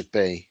people should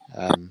be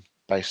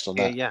based on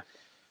that. Yeah.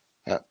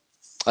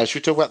 Should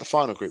we talk about the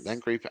final group then?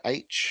 Group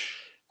H?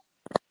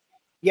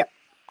 Yep.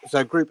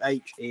 So Group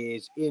H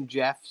is Ian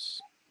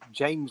Jeffs,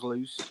 James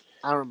Luce,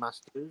 Aaron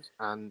Masters,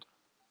 and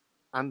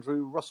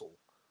Andrew Russell.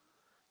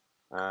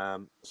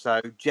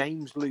 So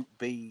James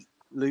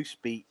Luce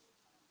beat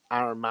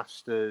Aaron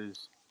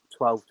Masters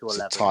 12 to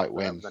 11. It's a tight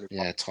win.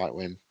 Tight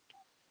win.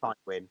 Tight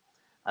win.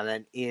 And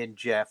then Ian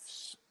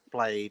Jeffs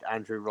played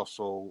Andrew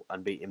Russell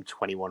and beat him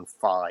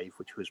 21-5,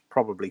 which was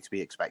probably to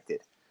be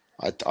expected.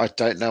 I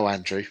don't know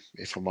Andrew,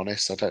 if I'm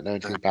honest. I don't know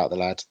anything about the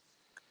lad.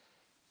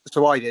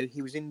 So I do.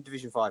 He was in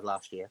Division 5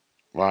 last year.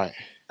 Right.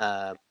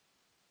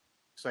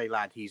 Say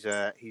lad, he's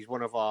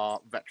one of our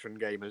veteran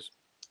gamers.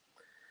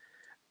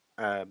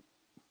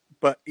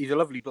 But he's a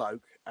lovely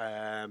bloke.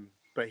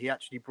 But he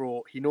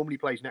normally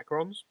plays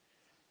Necrons.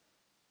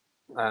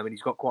 And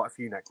he's got quite a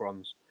few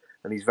Necrons.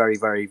 And he's very,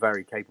 very,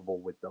 very capable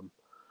with them.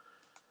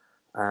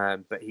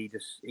 But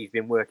he's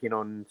been working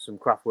on some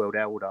Craftworld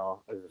Eldar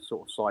as a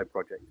sort of side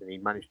project, and he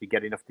managed to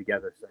get enough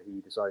together, so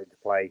he decided to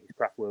play his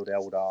Craftworld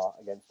Eldar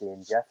against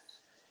Ian Jeffs,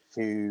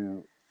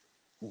 who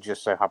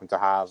just so happened to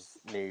have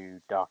new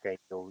Dark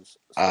Angels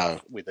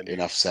with a new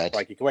enough said.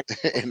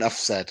 Enough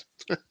said.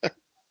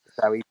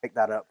 So he picked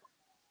that up,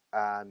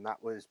 and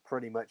that was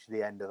pretty much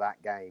the end of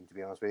that game, to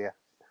be honest with you.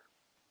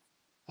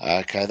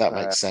 Okay, that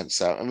makes sense.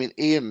 So, I mean,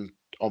 Ian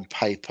on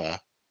paper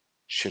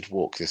should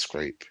walk this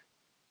group.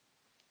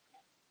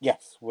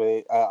 Yes,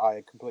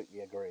 I completely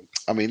agree.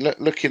 I mean,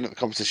 looking at the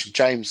competition,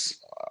 James,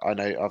 I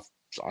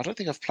don't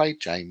think I've played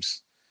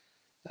James.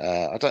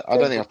 I don't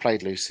think I've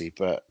played Lucy,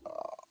 but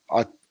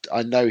I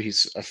know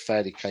he's a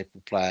fairly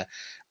capable player.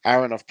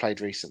 Aaron, I've played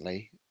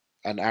recently,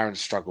 and Aaron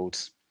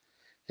struggled.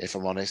 If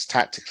I'm honest,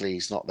 tactically,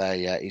 he's not there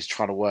yet. He's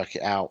trying to work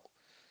it out,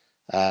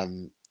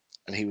 and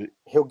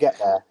he'll get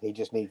there. He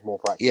just needs more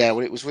practice. Yeah,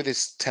 well, it was with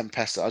his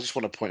Tempest. I just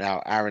want to point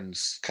out,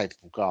 Aaron's a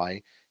capable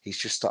guy. He's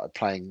just started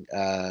playing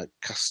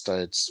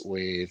Custodes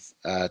with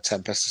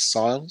Tempest's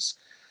Scions,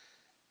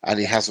 and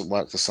he hasn't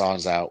worked the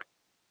Scions out.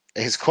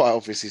 It's quite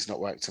obvious he's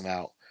not worked them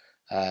out.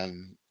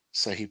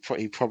 So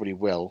he probably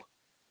will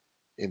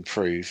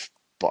improve,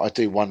 but I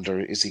do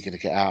wonder, is he going to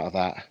get out of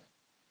that?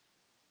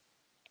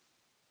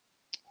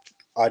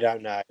 I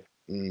don't know.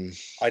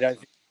 I don't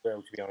think he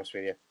will, to be honest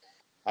with you.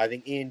 I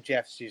think Ian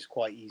Jeffs is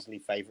quite easily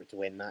favourite to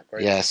win that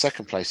group. Yeah,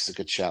 second place is a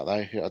good shout, though.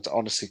 I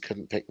honestly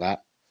couldn't pick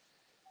that.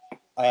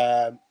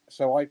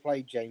 So I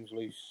played James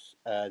Luce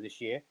this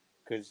year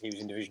because he was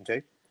in Division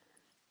 2.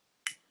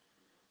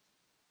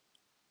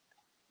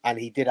 And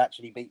he did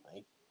actually beat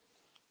me.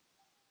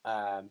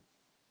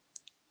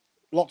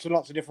 Lots and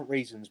lots of different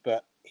reasons,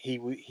 but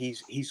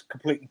he's a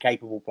completely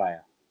capable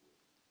player.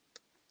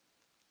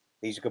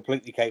 He's a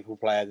completely capable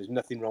player. There's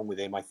nothing wrong with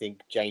him. I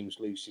think James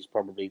Luce is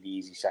probably the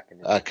easy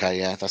second. Okay,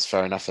 yeah, that's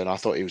fair enough then. I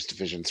thought he was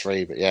Division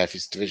 3, but yeah, if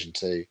he's Division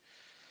 2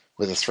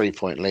 with a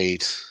 3-point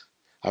lead.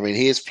 I mean,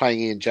 he is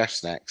playing Ian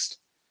Jeffs next,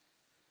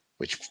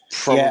 which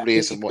probably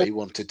isn't what he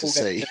wanted to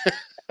see.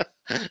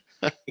 It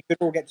could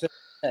all get to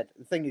head.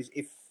 The thing is,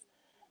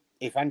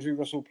 if Andrew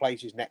Russell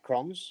plays his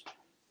Necrons,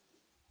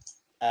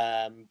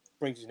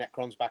 brings his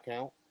Necrons back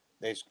out,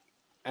 there's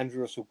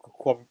Andrew Russell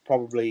could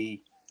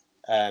probably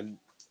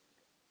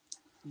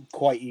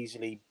quite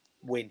easily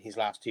win his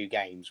last 2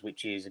 games,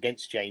 which is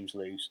against James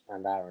Luce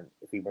and Aaron,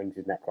 if he brings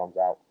his Necrons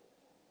out.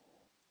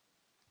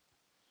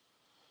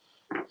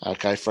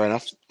 Okay, fair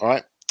enough. All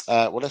right.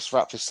 Well, let's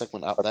wrap this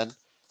segment up then,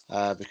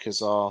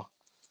 because our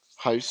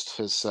host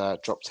has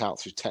dropped out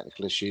through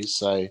technical issues.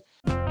 So.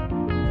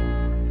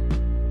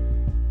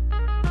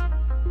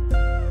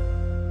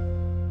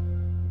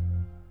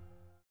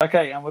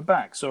 Okay, and we're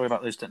back. Sorry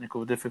about those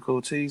technical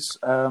difficulties.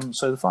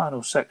 So the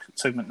final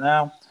segment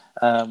now,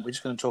 we're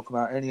just going to talk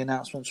about any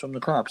announcements from the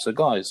club. So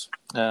guys,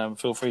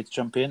 feel free to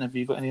jump in. Have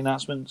you got any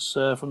announcements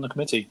from the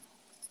committee?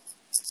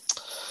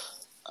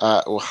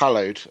 Well,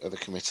 hallowed are the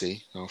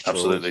committee, after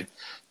Absolutely.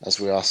 all, as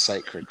we are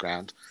sacred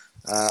ground.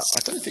 I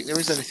don't think there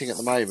is anything at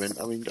the moment.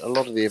 I mean, a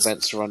lot of the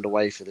events are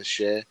underway for this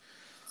year.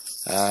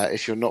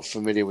 If you're not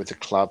familiar with the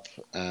club,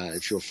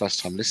 if you're a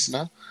first-time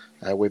listener,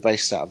 we're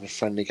based out of a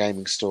friendly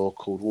gaming store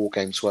called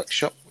Wargames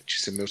Workshop, which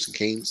is in Milton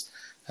Keynes.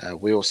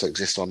 We also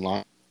exist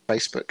online on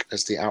Facebook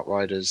as the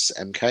Outriders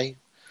MK.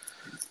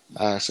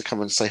 So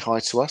come and say hi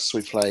to us.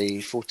 We play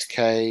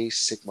 40k,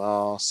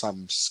 Sigmar,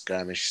 some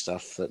skirmish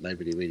stuff that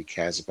nobody really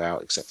cares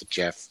about except for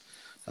Jeff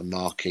and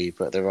Marky,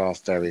 but there are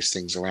various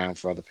things around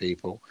for other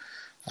people.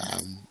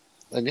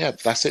 And yeah,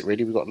 that's it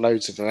really. We've got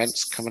loads of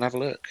events. Come and have a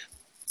look.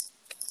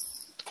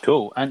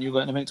 Cool. And you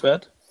got anything to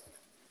add?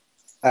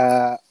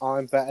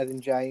 I'm better than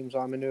James.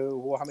 I'm a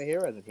new Warhammer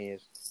hero than he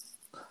is.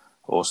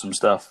 Awesome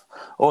stuff.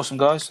 Awesome,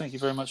 guys. Thank you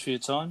very much for your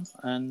time.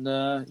 And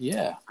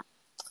yeah,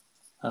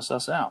 that's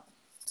us out.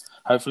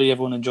 Hopefully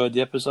everyone enjoyed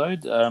the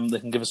episode. They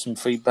can give us some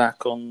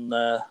feedback on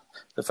the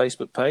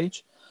Facebook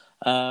page.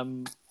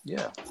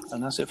 Yeah,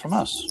 and that's it from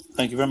us.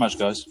 Thank you very much,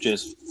 guys.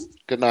 Cheers.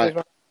 Good night.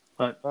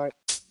 Bye. Bye.